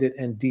expand it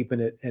and deepen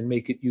it and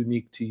make it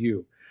unique to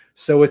you.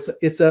 So it's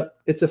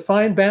a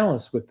fine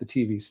balance with the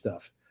TV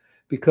stuff,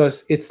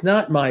 because it's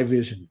not my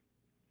vision.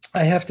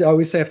 I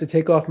always have to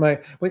take off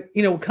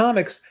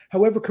comics,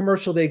 however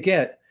commercial they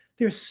get,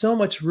 there's so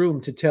much room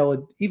to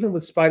tell, even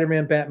with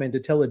Spider-Man, Batman, to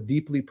tell a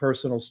deeply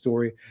personal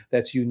story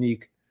that's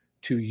unique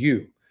to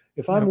you.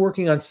 If I'm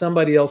working on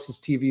somebody else's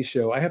TV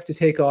show, I have to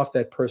take off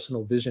that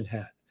personal vision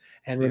hat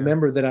and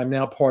remember that I'm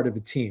now part of a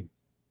team.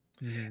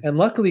 And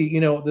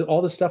luckily,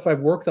 all the stuff I've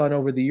worked on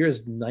over the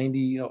years,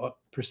 90%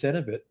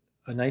 of it,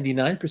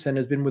 99%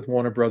 has been with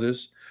Warner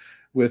Brothers,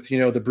 with,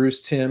 the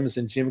Bruce Timms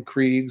and Jim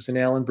Kriegs and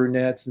Alan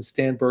Burnett's and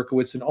Stan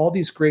Berkowitz and all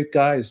these great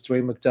guys,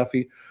 Dwayne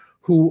McDuffie,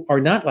 who are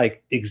not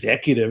like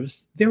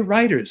executives, they're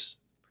writers,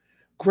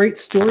 great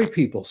story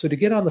people. So to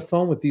get on the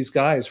phone with these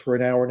guys for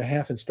an hour and a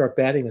half and start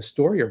batting a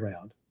story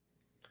around,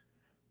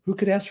 who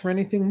could ask for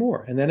anything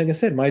more? And then, like I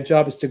said, my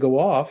job is to go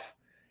off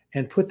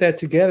and put that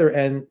together,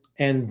 and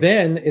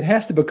then it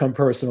has to become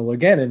personal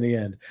again in the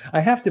end. I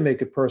have to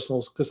make it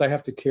personal because I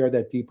have to care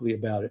that deeply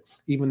about it,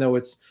 even though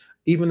it's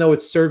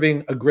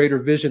serving a greater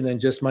vision than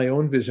just my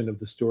own vision of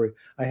the story.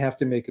 I have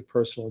to make it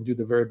personal and do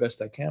the very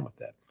best I can with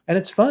that, and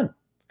it's fun.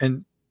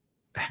 And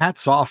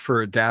hats off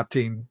for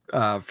adapting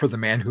for the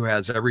man who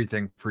has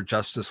everything for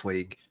Justice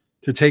League,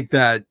 to take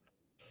that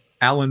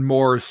Alan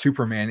Moore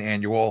Superman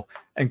annual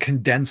and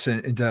condense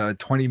it into a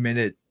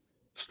 20-minute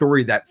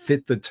story that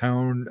fit the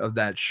tone of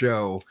that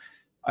show.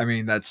 I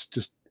mean, that's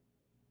just,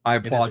 I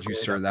applaud you,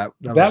 sir. That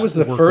was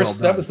the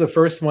first. That was the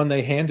first one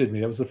they handed me.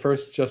 That was the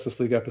first Justice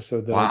League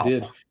episode that I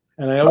did,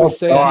 and I always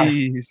say,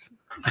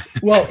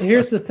 well,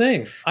 here's the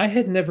thing: I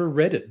had never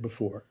read it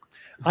before.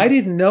 I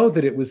didn't know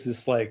that it was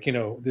this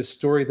this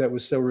story that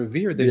was so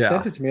revered. They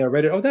sent it to me. I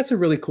read it. Oh, that's a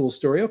really cool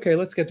story. Okay,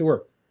 let's get to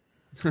work.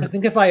 I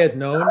think if I had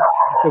known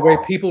the way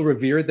people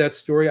revered that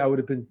story, I would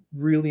have been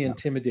really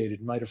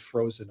intimidated, might have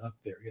frozen up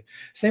there.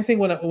 Same thing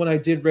when I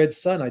did Red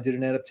Son. I did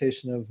an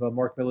adaptation of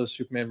Mark Millar's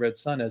Superman Red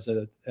Son as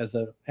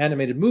an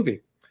animated movie.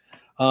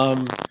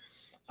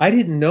 I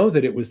didn't know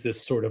that it was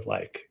this sort of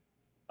like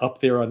up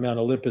there on Mount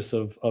Olympus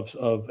of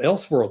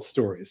Elseworld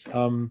stories.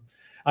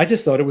 I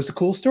just thought it was a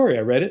cool story.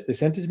 I read it. They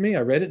sent it to me.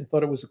 I read it and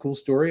thought it was a cool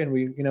story. And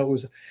it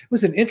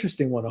was an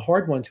interesting one, a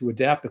hard one to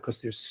adapt because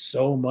there's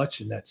so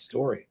much in that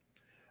story.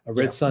 A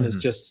Red Son is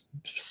just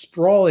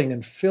sprawling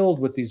and filled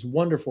with these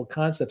wonderful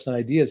concepts and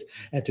ideas,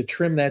 and to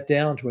trim that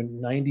down to a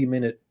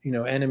 90-minute,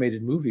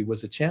 animated movie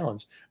was a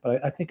challenge.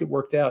 But I think it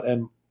worked out,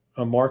 and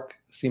Mark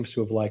seems to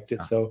have liked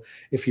it. So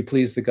if you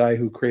please the guy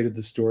who created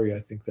the story,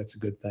 I think that's a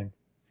good thing.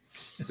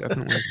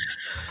 Definitely.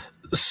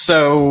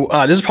 So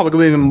this is probably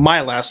going to be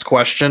my last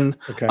question.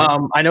 Okay.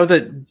 I know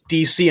that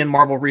DC and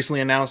Marvel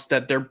recently announced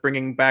that they're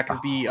bringing back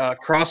the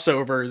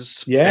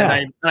crossovers.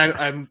 Yeah.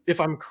 And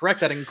if I'm correct,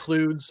 that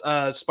includes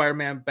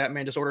Spider-Man,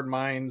 Batman Disordered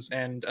Minds,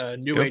 and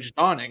New Age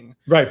Dawning.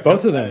 Right,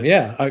 both of them.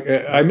 Yeah.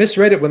 I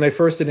misread it when they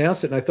first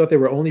announced it, and I thought they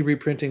were only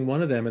reprinting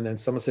one of them. And then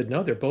someone said,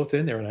 no, they're both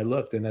in there. And I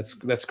looked, and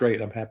that's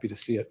great. I'm happy to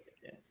see it.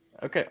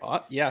 Okay.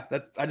 Yeah.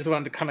 I just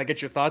wanted to kind of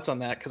get your thoughts on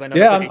that, because I know.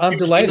 Yeah, I'm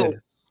delighted. Deal.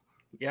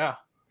 Yeah.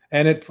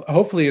 And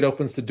hopefully it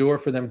opens the door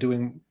for them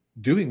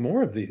doing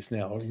more of these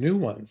now, new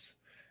ones,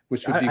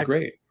 which would be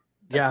great.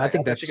 Yeah, I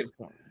think that's a good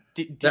point.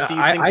 Do you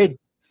think...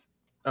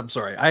 I'm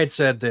sorry. I had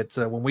said that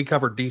when we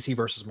covered DC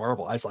versus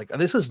Marvel, I was like,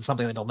 this isn't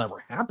something that'll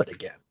never happen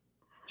again.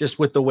 Just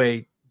with the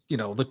way,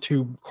 the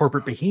two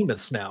corporate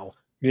behemoths now,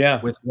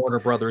 with Warner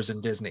Brothers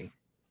and Disney.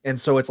 And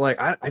so it's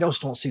like, I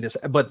just don't see this.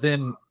 But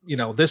then,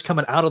 this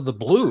coming out of the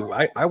blue,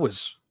 I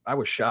was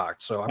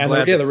shocked. So I'm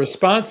glad. The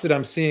response that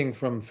I'm seeing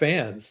from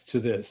fans to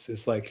this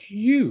is like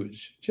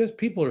huge. Just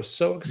people are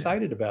so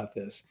excited about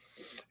this.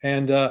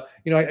 And,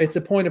 it's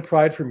a point of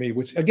pride for me,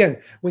 which again,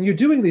 when you're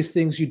doing these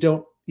things, you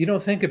don't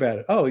think about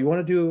it. Oh, you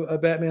want to do a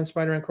Batman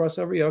Spider-Man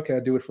crossover? Yeah, okay,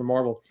 I'll do it for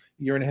Marvel.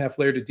 A year and a half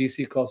later,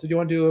 DC calls. So do you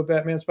want to do a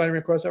Batman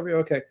Spider-Man crossover?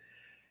 Okay.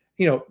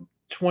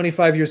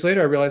 25 years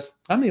later, I realized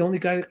I'm the only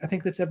guy I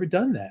think that's ever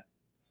done that.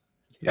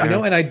 Yeah.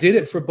 And I did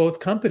it for both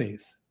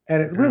companies.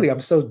 And it really, I'm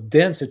so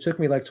dense. It took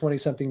me like 20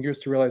 something years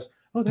to realize,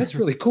 oh, that's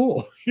really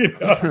cool.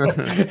 At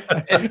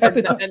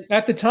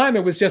the time,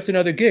 it was just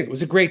another gig. It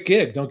was a great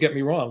gig. Don't get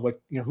me wrong. But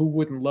who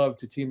wouldn't love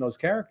to team those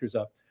characters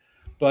up?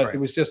 But it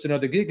was just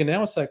another gig. And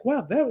now it's like,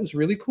 wow, that was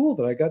really cool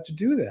that I got to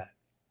do that.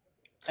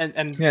 And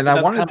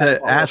I wanted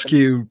to ask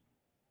you.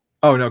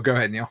 Oh no, go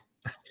ahead, Neil.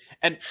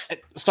 And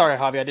sorry,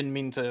 Javi, I didn't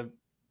mean to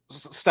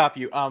stop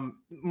you.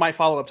 My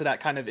follow-up to that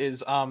kind of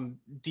is,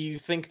 do you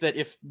think that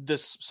if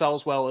this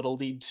sells well, it'll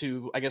lead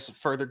to, I guess,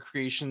 further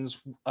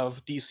creations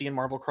of DC and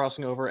Marvel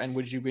crossing over? And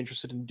would you be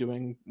interested in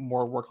doing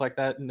more work like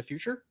that in the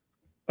future?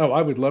 Oh,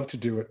 I would love to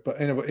do it,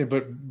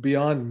 but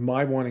beyond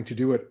my wanting to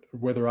do it,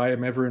 whether I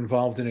am ever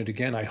involved in it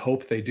again, I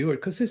hope they do it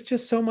because it's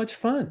just so much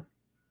fun.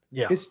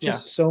 Yeah, it's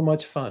just so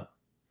much fun.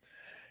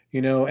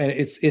 And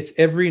it's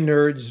every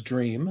nerd's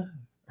dream.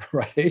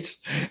 Right,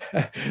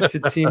 to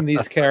team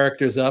these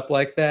characters up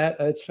like that,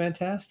 it's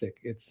fantastic.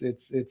 It's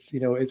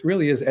it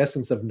really is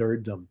essence of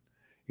nerddom.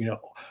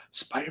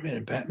 Spider-Man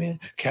and Batman,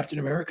 Captain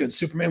America and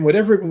Superman,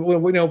 whatever.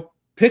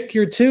 Pick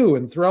your two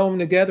and throw them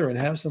together and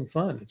have some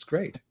fun. It's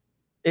great.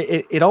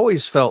 It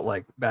always felt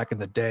like back in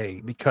the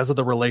day, because of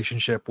the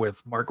relationship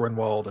with Mark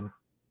Grunwald and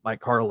Mike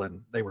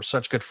Carlin, they were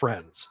such good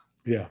friends.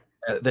 Yeah,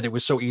 that it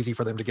was so easy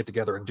for them to get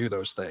together and do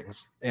those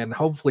things. And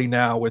hopefully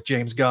now with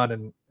James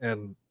Gunn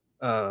and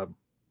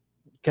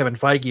Kevin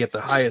Feige at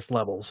the highest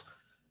levels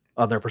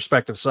on their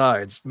respective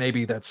sides,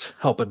 maybe that's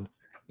helping,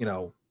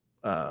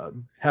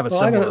 have a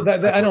similar.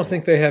 I don't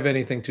think they have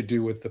anything to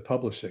do with the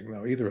publishing,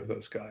 though. Either of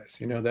those guys,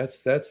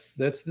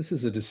 this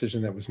is a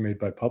decision that was made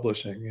by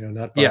publishing,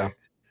 not by. Yeah.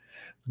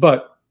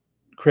 But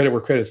credit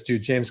where credit's due.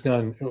 James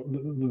Gunn,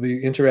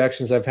 the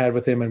interactions I've had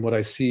with him and what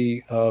I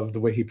see of the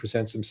way he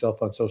presents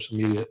himself on social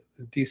media,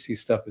 DC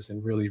stuff is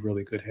in really,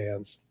 really good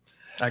hands.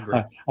 I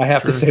agree. I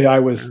have to say, I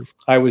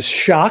was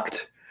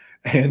shocked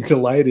and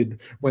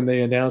delighted when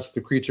they announced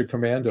the Creature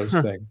Commandos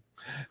thing,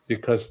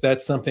 because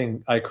that's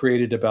something I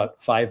created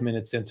about 5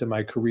 minutes into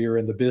my career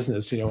in the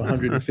business,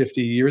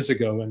 150 years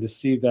ago. And to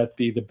see that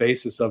be the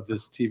basis of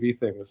this TV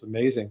thing was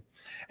amazing.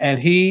 And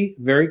he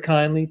very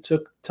kindly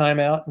took time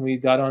out, and we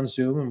got on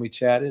Zoom and we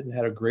chatted and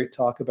had a great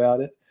talk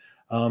about it.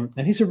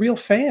 And he's a real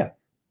fan.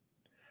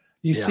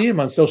 You see him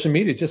on social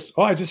media,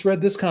 I just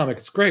read this comic.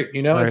 It's great.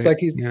 Right. It's like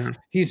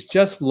he's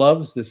just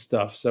loves this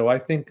stuff. So I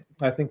think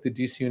the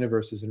DC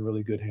universe is in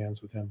really good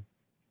hands with him.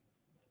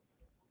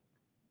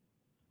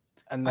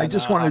 And then, I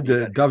just wanted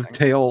to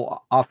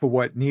dovetail off of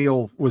what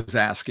Neil was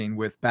asking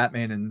with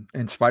Batman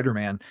and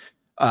Spider-Man.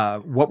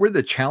 What were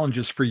the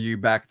challenges for you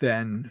back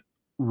then,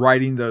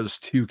 writing those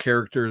two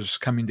characters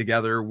coming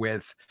together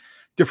with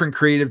different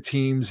creative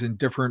teams and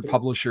different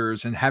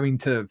publishers, and having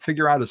to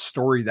figure out a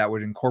story that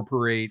would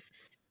incorporate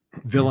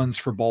villains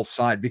for both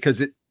sides?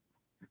 Because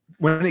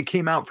when it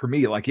came out for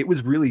me, like, it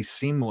was really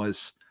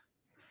seamless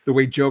the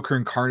way Joker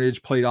and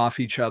Carnage played off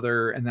each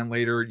other, and then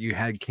later you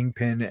had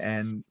Kingpin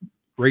and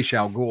Ra's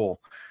al Ghul.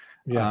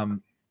 Yeah.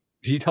 Can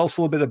you tell us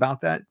a little bit about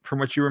that from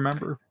what you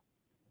remember?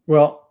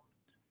 Well,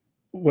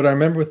 what I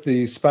remember with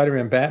the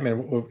Spider-Man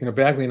Batman,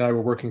 Bagley and I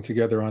were working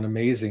together on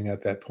Amazing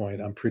at that point,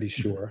 I'm pretty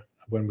sure,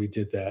 when we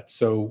did that.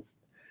 So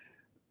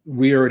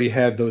we already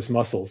had those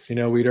muscles,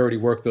 we'd already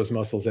worked those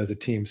muscles as a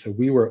team. So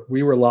we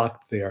were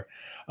locked there.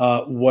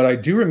 What I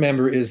do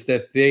remember is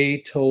that they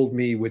told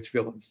me which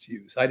villains to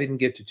use. I didn't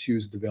get to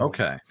choose the villains.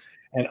 Okay.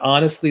 And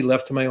honestly,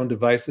 left to my own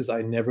devices,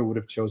 I never would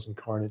have chosen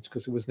Carnage,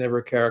 because it was never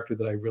a character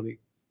that I really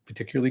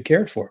particularly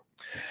cared for.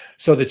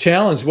 So the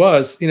challenge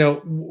was,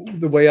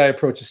 the way I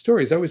approach a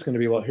story is always going to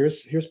be, well,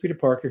 here's Peter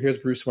Parker, here's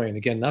Bruce Wayne.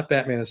 Again, not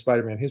Batman and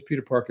Spider-Man. Here's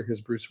Peter Parker, here's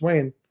Bruce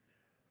Wayne.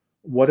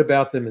 What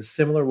about them is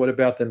similar? What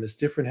about them is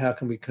different? How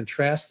can we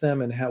contrast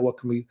them? And what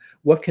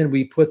can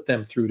we put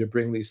them through to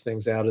bring these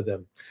things out of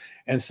them?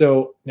 And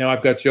so now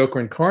I've got Joker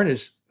and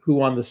Carnage,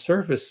 who on the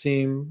surface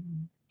seem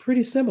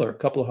pretty similar, a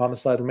couple of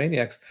homicidal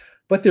maniacs,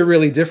 but they're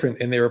really different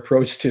in their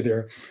approach to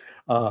their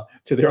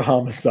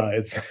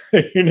homicides.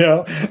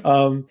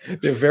 They're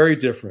very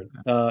different.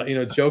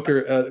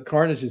 Joker,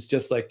 Carnage is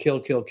just like kill,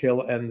 kill,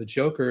 kill, and the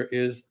Joker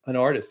is an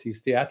artist. He's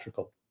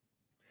theatrical.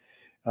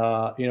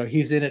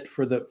 He's in it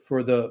for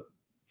the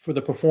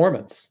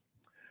performance.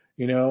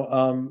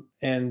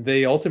 And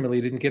they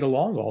ultimately didn't get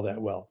along all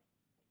that well.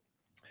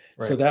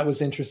 Right. So that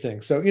was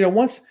interesting. So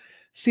once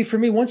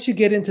you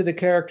get into the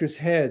characters'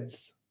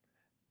 heads,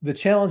 the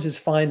challenge is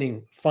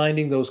finding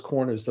those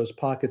corners, those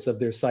pockets of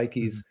their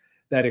psyches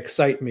that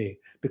excite me,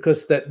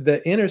 because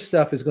the inner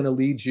stuff is going to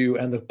lead you,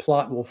 and the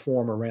plot will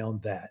form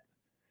around that.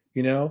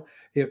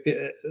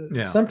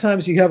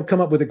 Sometimes you have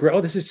come up with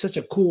this is such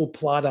a cool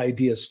plot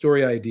idea,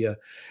 story idea,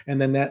 and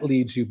then that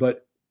leads you.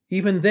 But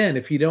even then,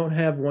 if you don't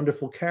have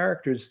wonderful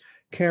characters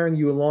carrying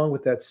you along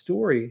with that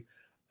story,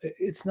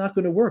 it's not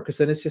going to work, because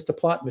then it's just a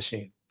plot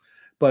machine.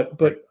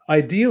 But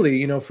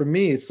ideally, for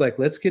me, it's like,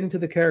 let's get into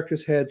the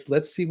characters' heads.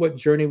 Let's see what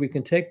journey we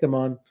can take them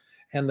on,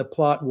 and the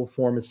plot will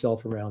form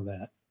itself around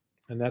that.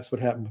 And that's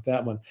what happened with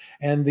that one.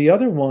 And the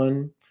other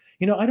one,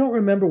 I don't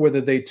remember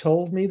whether they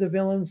told me the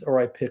villains or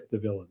I picked the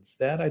villains.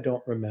 That I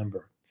don't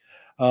remember.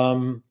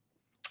 But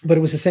it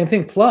was the same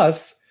thing.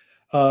 Plus,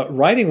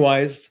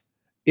 writing-wise,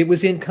 it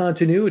was in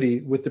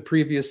continuity with the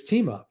previous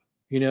team-up,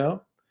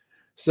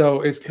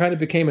 So it kind of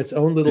became its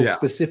own little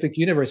specific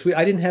universe.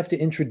 I didn't have to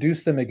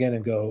introduce them again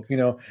and go,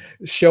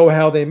 show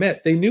how they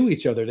met. They knew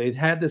each other. They'd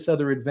had this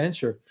other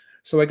adventure.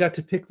 So I got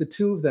to pick the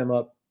two of them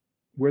up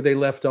where they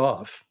left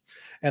off.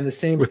 And the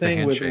same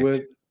thing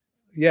with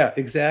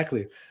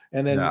exactly.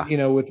 And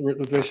then, with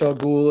Ra's al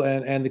Ghul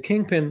and the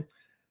Kingpin,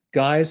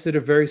 guys that are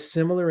very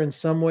similar in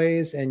some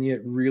ways and yet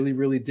really,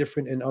 really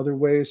different in other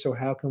ways. So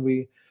how can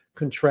we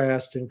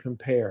contrast and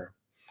compare?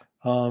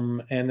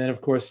 And then, of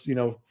course,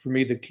 for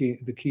me, the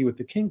key with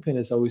the Kingpin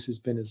has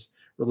been his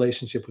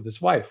relationship with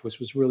his wife, which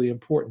was really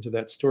important to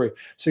that story.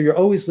 So you're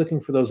always looking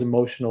for those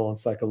emotional and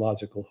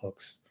psychological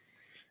hooks.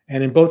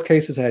 And in both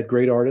cases, I had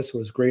great artists. It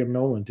was Graham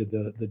Nolan did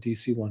the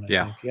DC one. I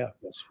think. Yeah,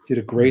 did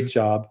a great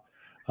job.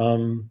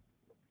 And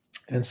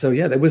so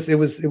it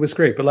was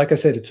great. But like I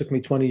said, it took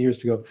me 20 years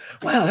to go,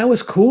 wow, that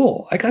was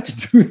cool. I got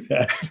to do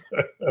that.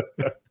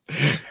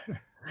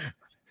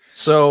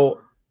 So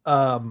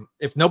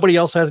if nobody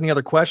else has any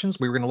other questions,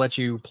 we were going to let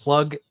you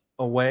plug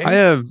away.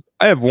 I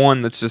have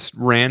one that's just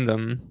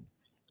random.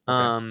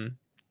 Okay.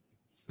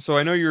 So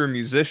I know you're a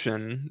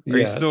musician. Are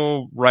you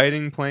still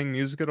writing, playing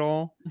music at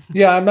all?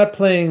 Yeah, I'm not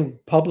playing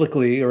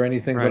publicly or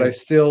anything, Right. but I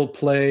still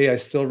play. I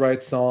still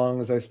write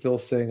songs. I still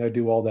sing. I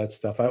do all that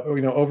stuff.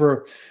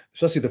 Over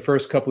especially the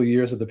first couple of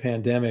years of the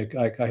pandemic,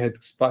 I had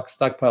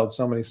stockpiled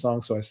so many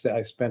songs, so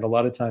I spent a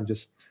lot of time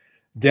just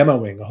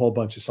demoing a whole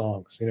bunch of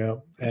songs. That's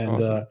and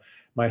awesome.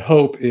 My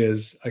hope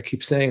is, I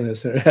keep saying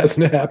this, and it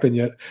hasn't happened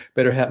yet.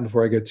 Better happen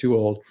before I get too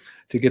old,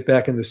 to get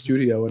back in the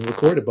studio and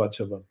record a bunch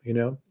of them.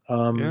 Yeah.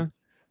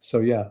 So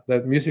yeah,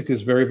 that music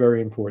is very,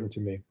 very important to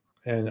me,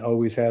 and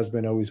always has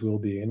been, always will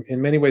be. And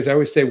in many ways, I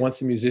always say,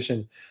 once a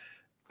musician,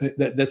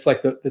 that's like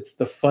it's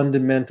the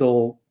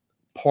fundamental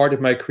part of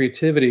my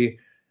creativity.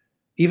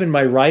 Even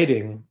my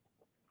writing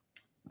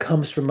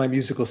comes from my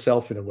musical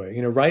self in a way.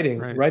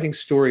 Writing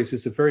stories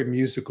is a very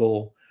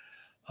musical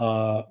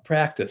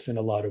practice in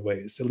a lot of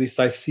ways. At least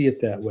I see it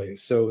that way.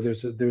 So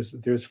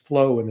there's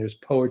flow, and there's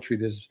poetry,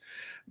 there's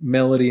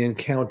melody and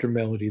counter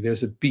melody,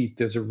 there's a beat,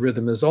 there's a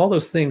rhythm, there's all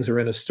those things are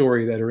in a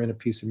story that are in a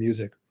piece of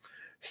music.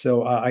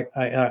 So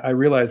I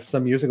realized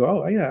some years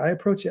ago, I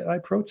approach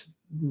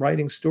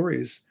writing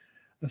stories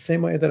the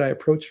same way that I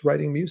approach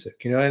writing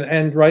music,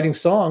 and writing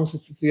songs.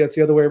 It's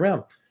the other way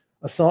around.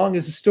 A song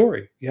is a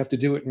story. You have to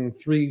do it in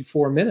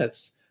 3-4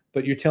 minutes,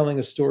 but you're telling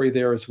a story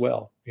there as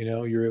well.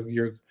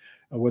 You're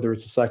whether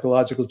it's a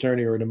psychological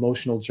journey or an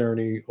emotional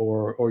journey,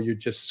 or you're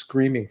just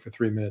screaming for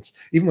 3 minutes.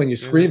 Even when you're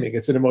screaming,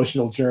 it's an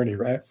emotional journey,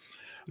 right?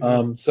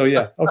 So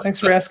yeah. Oh, thanks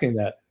for asking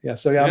that. Yeah.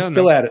 So yeah, I'm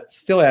still at it.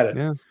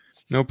 Yeah.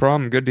 No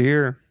problem. Good to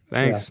hear.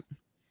 Thanks. Yeah.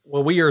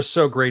 Well, we are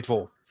so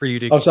grateful for you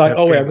to. I've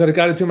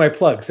got to do my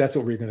plugs. That's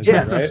what we're going to do,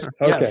 right?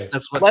 Okay. Yes,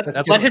 that's what.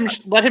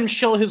 Let him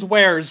shill his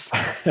wares.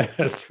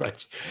 That's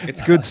right.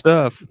 It's good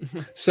stuff.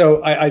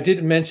 So I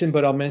didn't mention,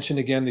 but I'll mention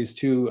again these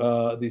two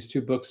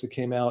books that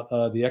came out.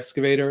 The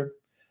Excavator,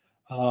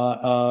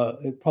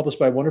 published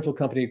by a wonderful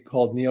company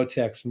called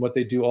Neotext, and what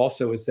they do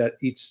also is that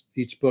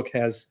each book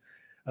has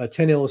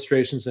 10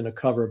 illustrations and a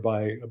cover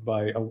by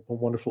a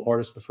wonderful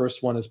artist. The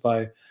first one is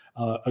by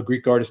a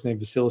Greek artist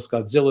named Vasilis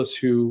Godzilis,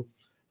 who,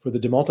 for the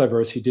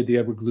DeMatteis, he did the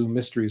Edward Gloom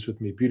mysteries with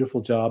me.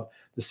 Beautiful job.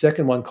 The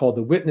second one, called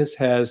The Witness,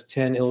 has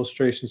 10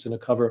 illustrations and a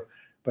cover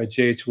by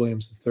J.H.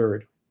 Williams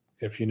III.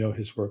 If you know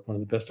his work, one of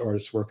the best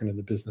artists working in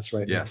the business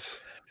right now. Yes.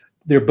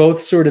 They're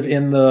both sort of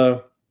in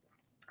the,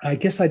 I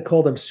guess I'd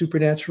call them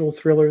supernatural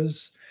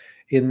thrillers,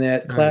 in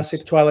that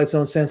classic Twilight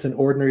Zone sense: an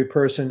ordinary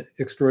person,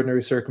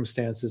 extraordinary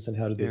circumstances, and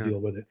how do they deal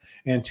with it.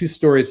 And two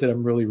stories that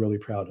I'm really, really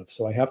proud of.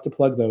 So I have to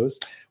plug those.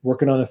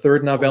 Working on a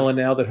third novella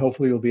now that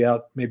hopefully will be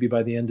out maybe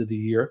by the end of the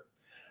year.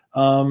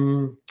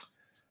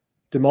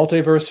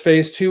 DeMatteis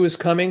Phase 2 is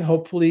coming,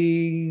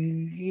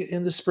 hopefully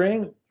in the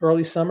spring,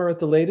 early summer at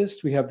the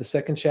latest. We have the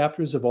second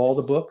chapters of all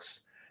the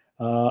books.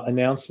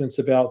 Announcements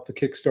about the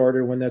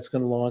Kickstarter, when that's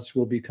going to launch,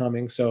 will be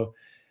coming. So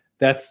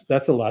that's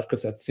a lot,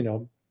 because that's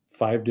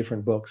 5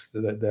 different books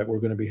that we're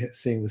going to be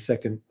seeing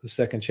the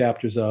second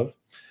chapters of.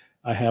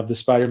 I have the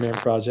Spider-Man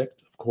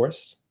project, of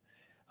course.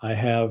 I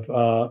have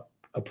a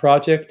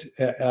project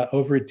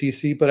over at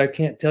DC, but I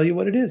can't tell you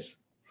what it is.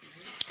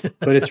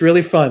 But it's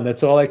really fun.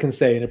 That's all I can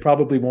say. And it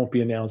probably won't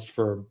be announced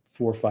for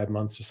 4 or 5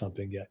 months or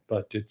something yet.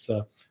 But it's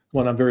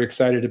one I'm very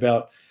excited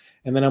about.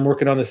 And then I'm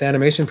working on this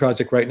animation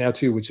project right now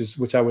too,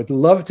 which I would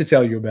love to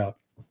tell you about.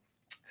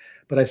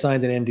 But I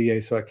signed an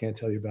NDA, so I can't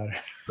tell you about it.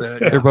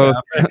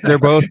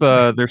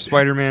 They're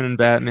Spider-Man and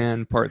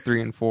Batman Part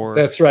 3 and 4.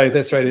 That's right.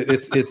 It's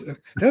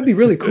that'd be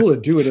really cool to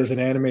do it as an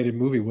animated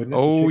movie, wouldn't it?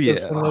 Oh, to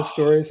take one of those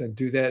stories and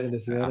do that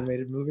as an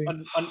animated movie.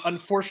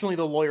 Unfortunately,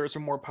 the lawyers are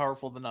more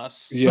powerful than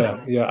us.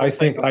 Yeah, yeah. I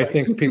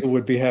think people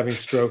would be having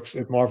strokes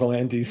at Marvel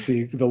and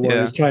DC. The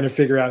lawyers trying to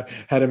figure out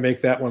how to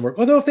make that one work.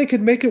 Although if they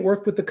could make it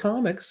work with the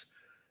comics,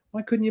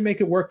 why couldn't you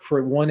make it work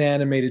for one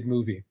animated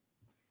movie?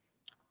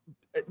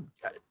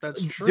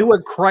 That's true.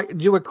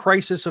 Do a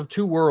Crisis of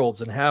Two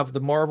Worlds and have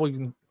the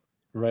Marvel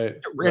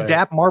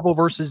adapt Marvel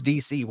versus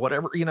DC,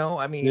 whatever,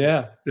 I mean.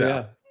 Yeah.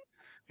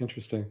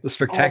 Interesting. The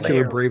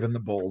Spectacular, Brave and the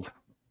Bold.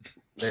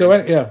 So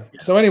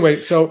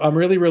anyway, so I'm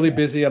really, really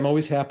busy. I'm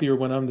always happier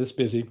when I'm this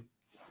busy,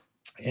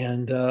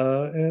 and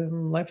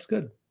life's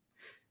good.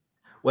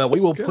 Well, we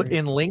will put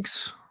in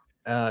links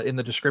in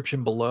the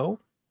description below.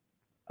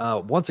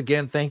 Once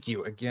again, thank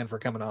you again for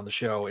coming on the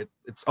show.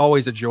 It's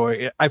always a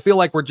joy. I feel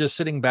like we're just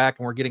sitting back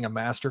and we're getting a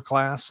master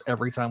class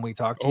every time we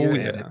talk to you.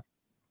 And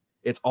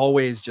it's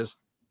always just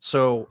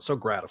so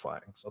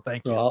gratifying. So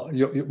thank you. Well,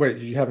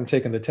 you haven't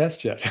taken the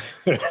test yet.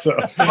 So.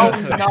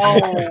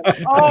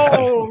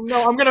 Oh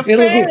no, I'm gonna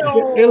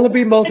fail. It'll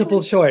be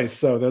multiple choice,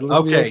 so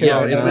that'll be okay.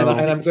 Yeah,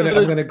 and I'm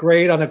gonna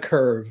grade on a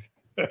curve.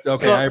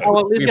 Okay, so I'll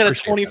at least get a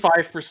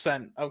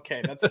 25%.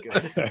 Okay, that's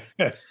good.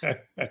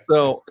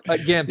 So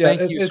again,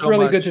 thank you. It's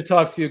really good to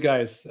talk to you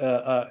guys.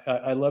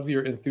 I love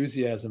your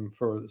enthusiasm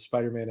for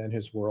Spider-Man and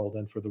his world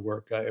and for the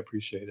work. I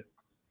appreciate it.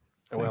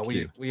 Well,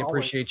 we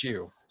appreciate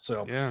you.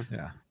 So yeah,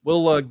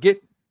 we'll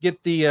get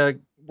the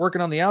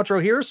working on the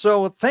outro here.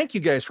 So thank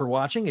you guys for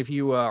watching. If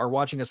you are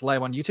watching us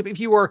live on YouTube, if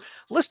you are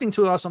listening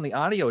to us on the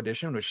audio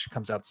edition, which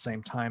comes out at the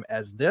same time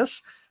as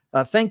this,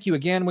 Thank you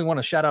again. We want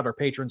to shout out our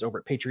patrons over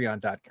at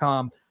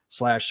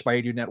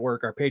patreon.com/Spideydude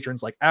Network. Our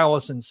patrons like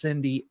Allison,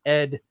 Cindy,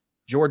 Ed,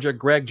 Georgia,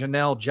 Greg,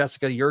 Janelle,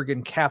 Jessica,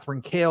 Jurgen,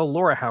 Catherine, Kale,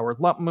 Laura Howard,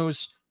 Lump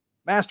Moose,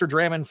 Master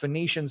Drammon,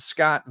 Phoenician,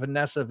 Scott,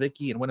 Vanessa,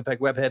 Vicky, and Winnipeg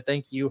Webhead.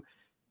 Thank you.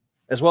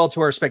 As well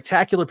to our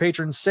spectacular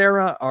patrons,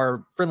 Sarah,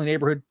 our friendly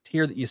neighborhood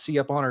tier that you see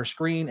up on our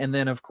screen, and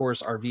then, of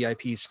course, our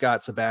VIP,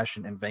 Scott,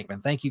 Sebastian, and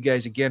Venkman. Thank you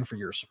guys again for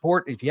your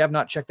support. If you have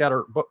not checked out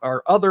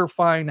our other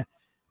fine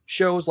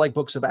shows like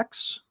Books of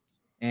X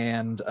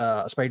and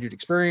Spideydude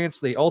Experience,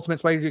 the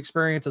Ultimate Spideydude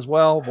Experience as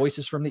well,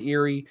 Voices from the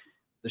Eerie,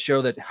 the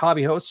show that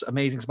Hobby hosts,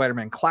 Amazing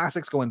Spider-Man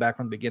Classics, going back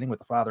from the beginning with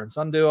the father and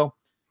son duo,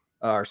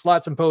 our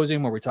Slot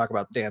Symposium, where we talk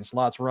about Dan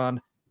Slott's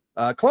run,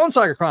 Clone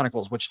Saga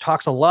Chronicles, which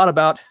talks a lot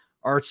about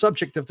our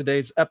subject of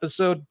today's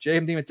episode,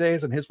 James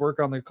DeMatteis and his work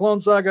on the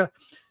Clone Saga,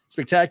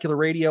 Spectacular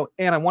Radio,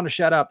 and I want to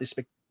shout out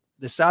the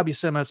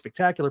Sabusima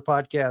Spectacular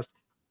podcast,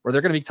 where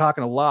they're going to be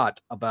talking a lot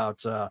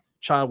about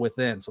Child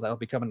Within, so that'll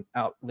be coming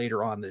out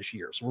later on this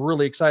year. So we're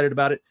really excited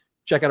about it.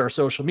 Check out our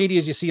social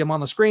medias. You see them on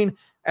the screen,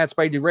 at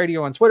Spideydude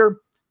Radio on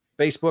Twitter,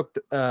 Facebook,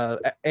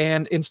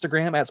 and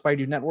Instagram at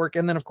Spideydude Network,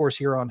 and then, of course,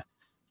 here on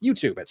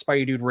YouTube at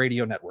Spideydude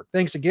Radio Network.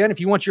 Thanks again. If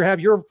you want to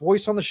have your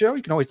voice on the show,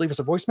 you can always leave us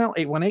a voicemail,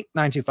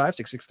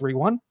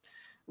 818-925-6631.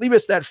 Leave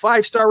us that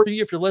 5-star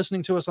review if you're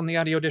listening to us on the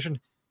audio edition.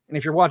 And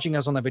if you're watching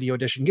us on the video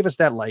edition, give us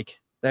that like,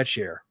 that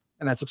share,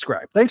 and that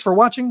subscribe. Thanks for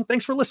watching.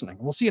 Thanks for listening.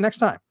 We'll see you next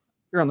time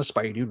here on the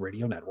Spideydude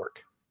Radio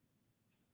Network.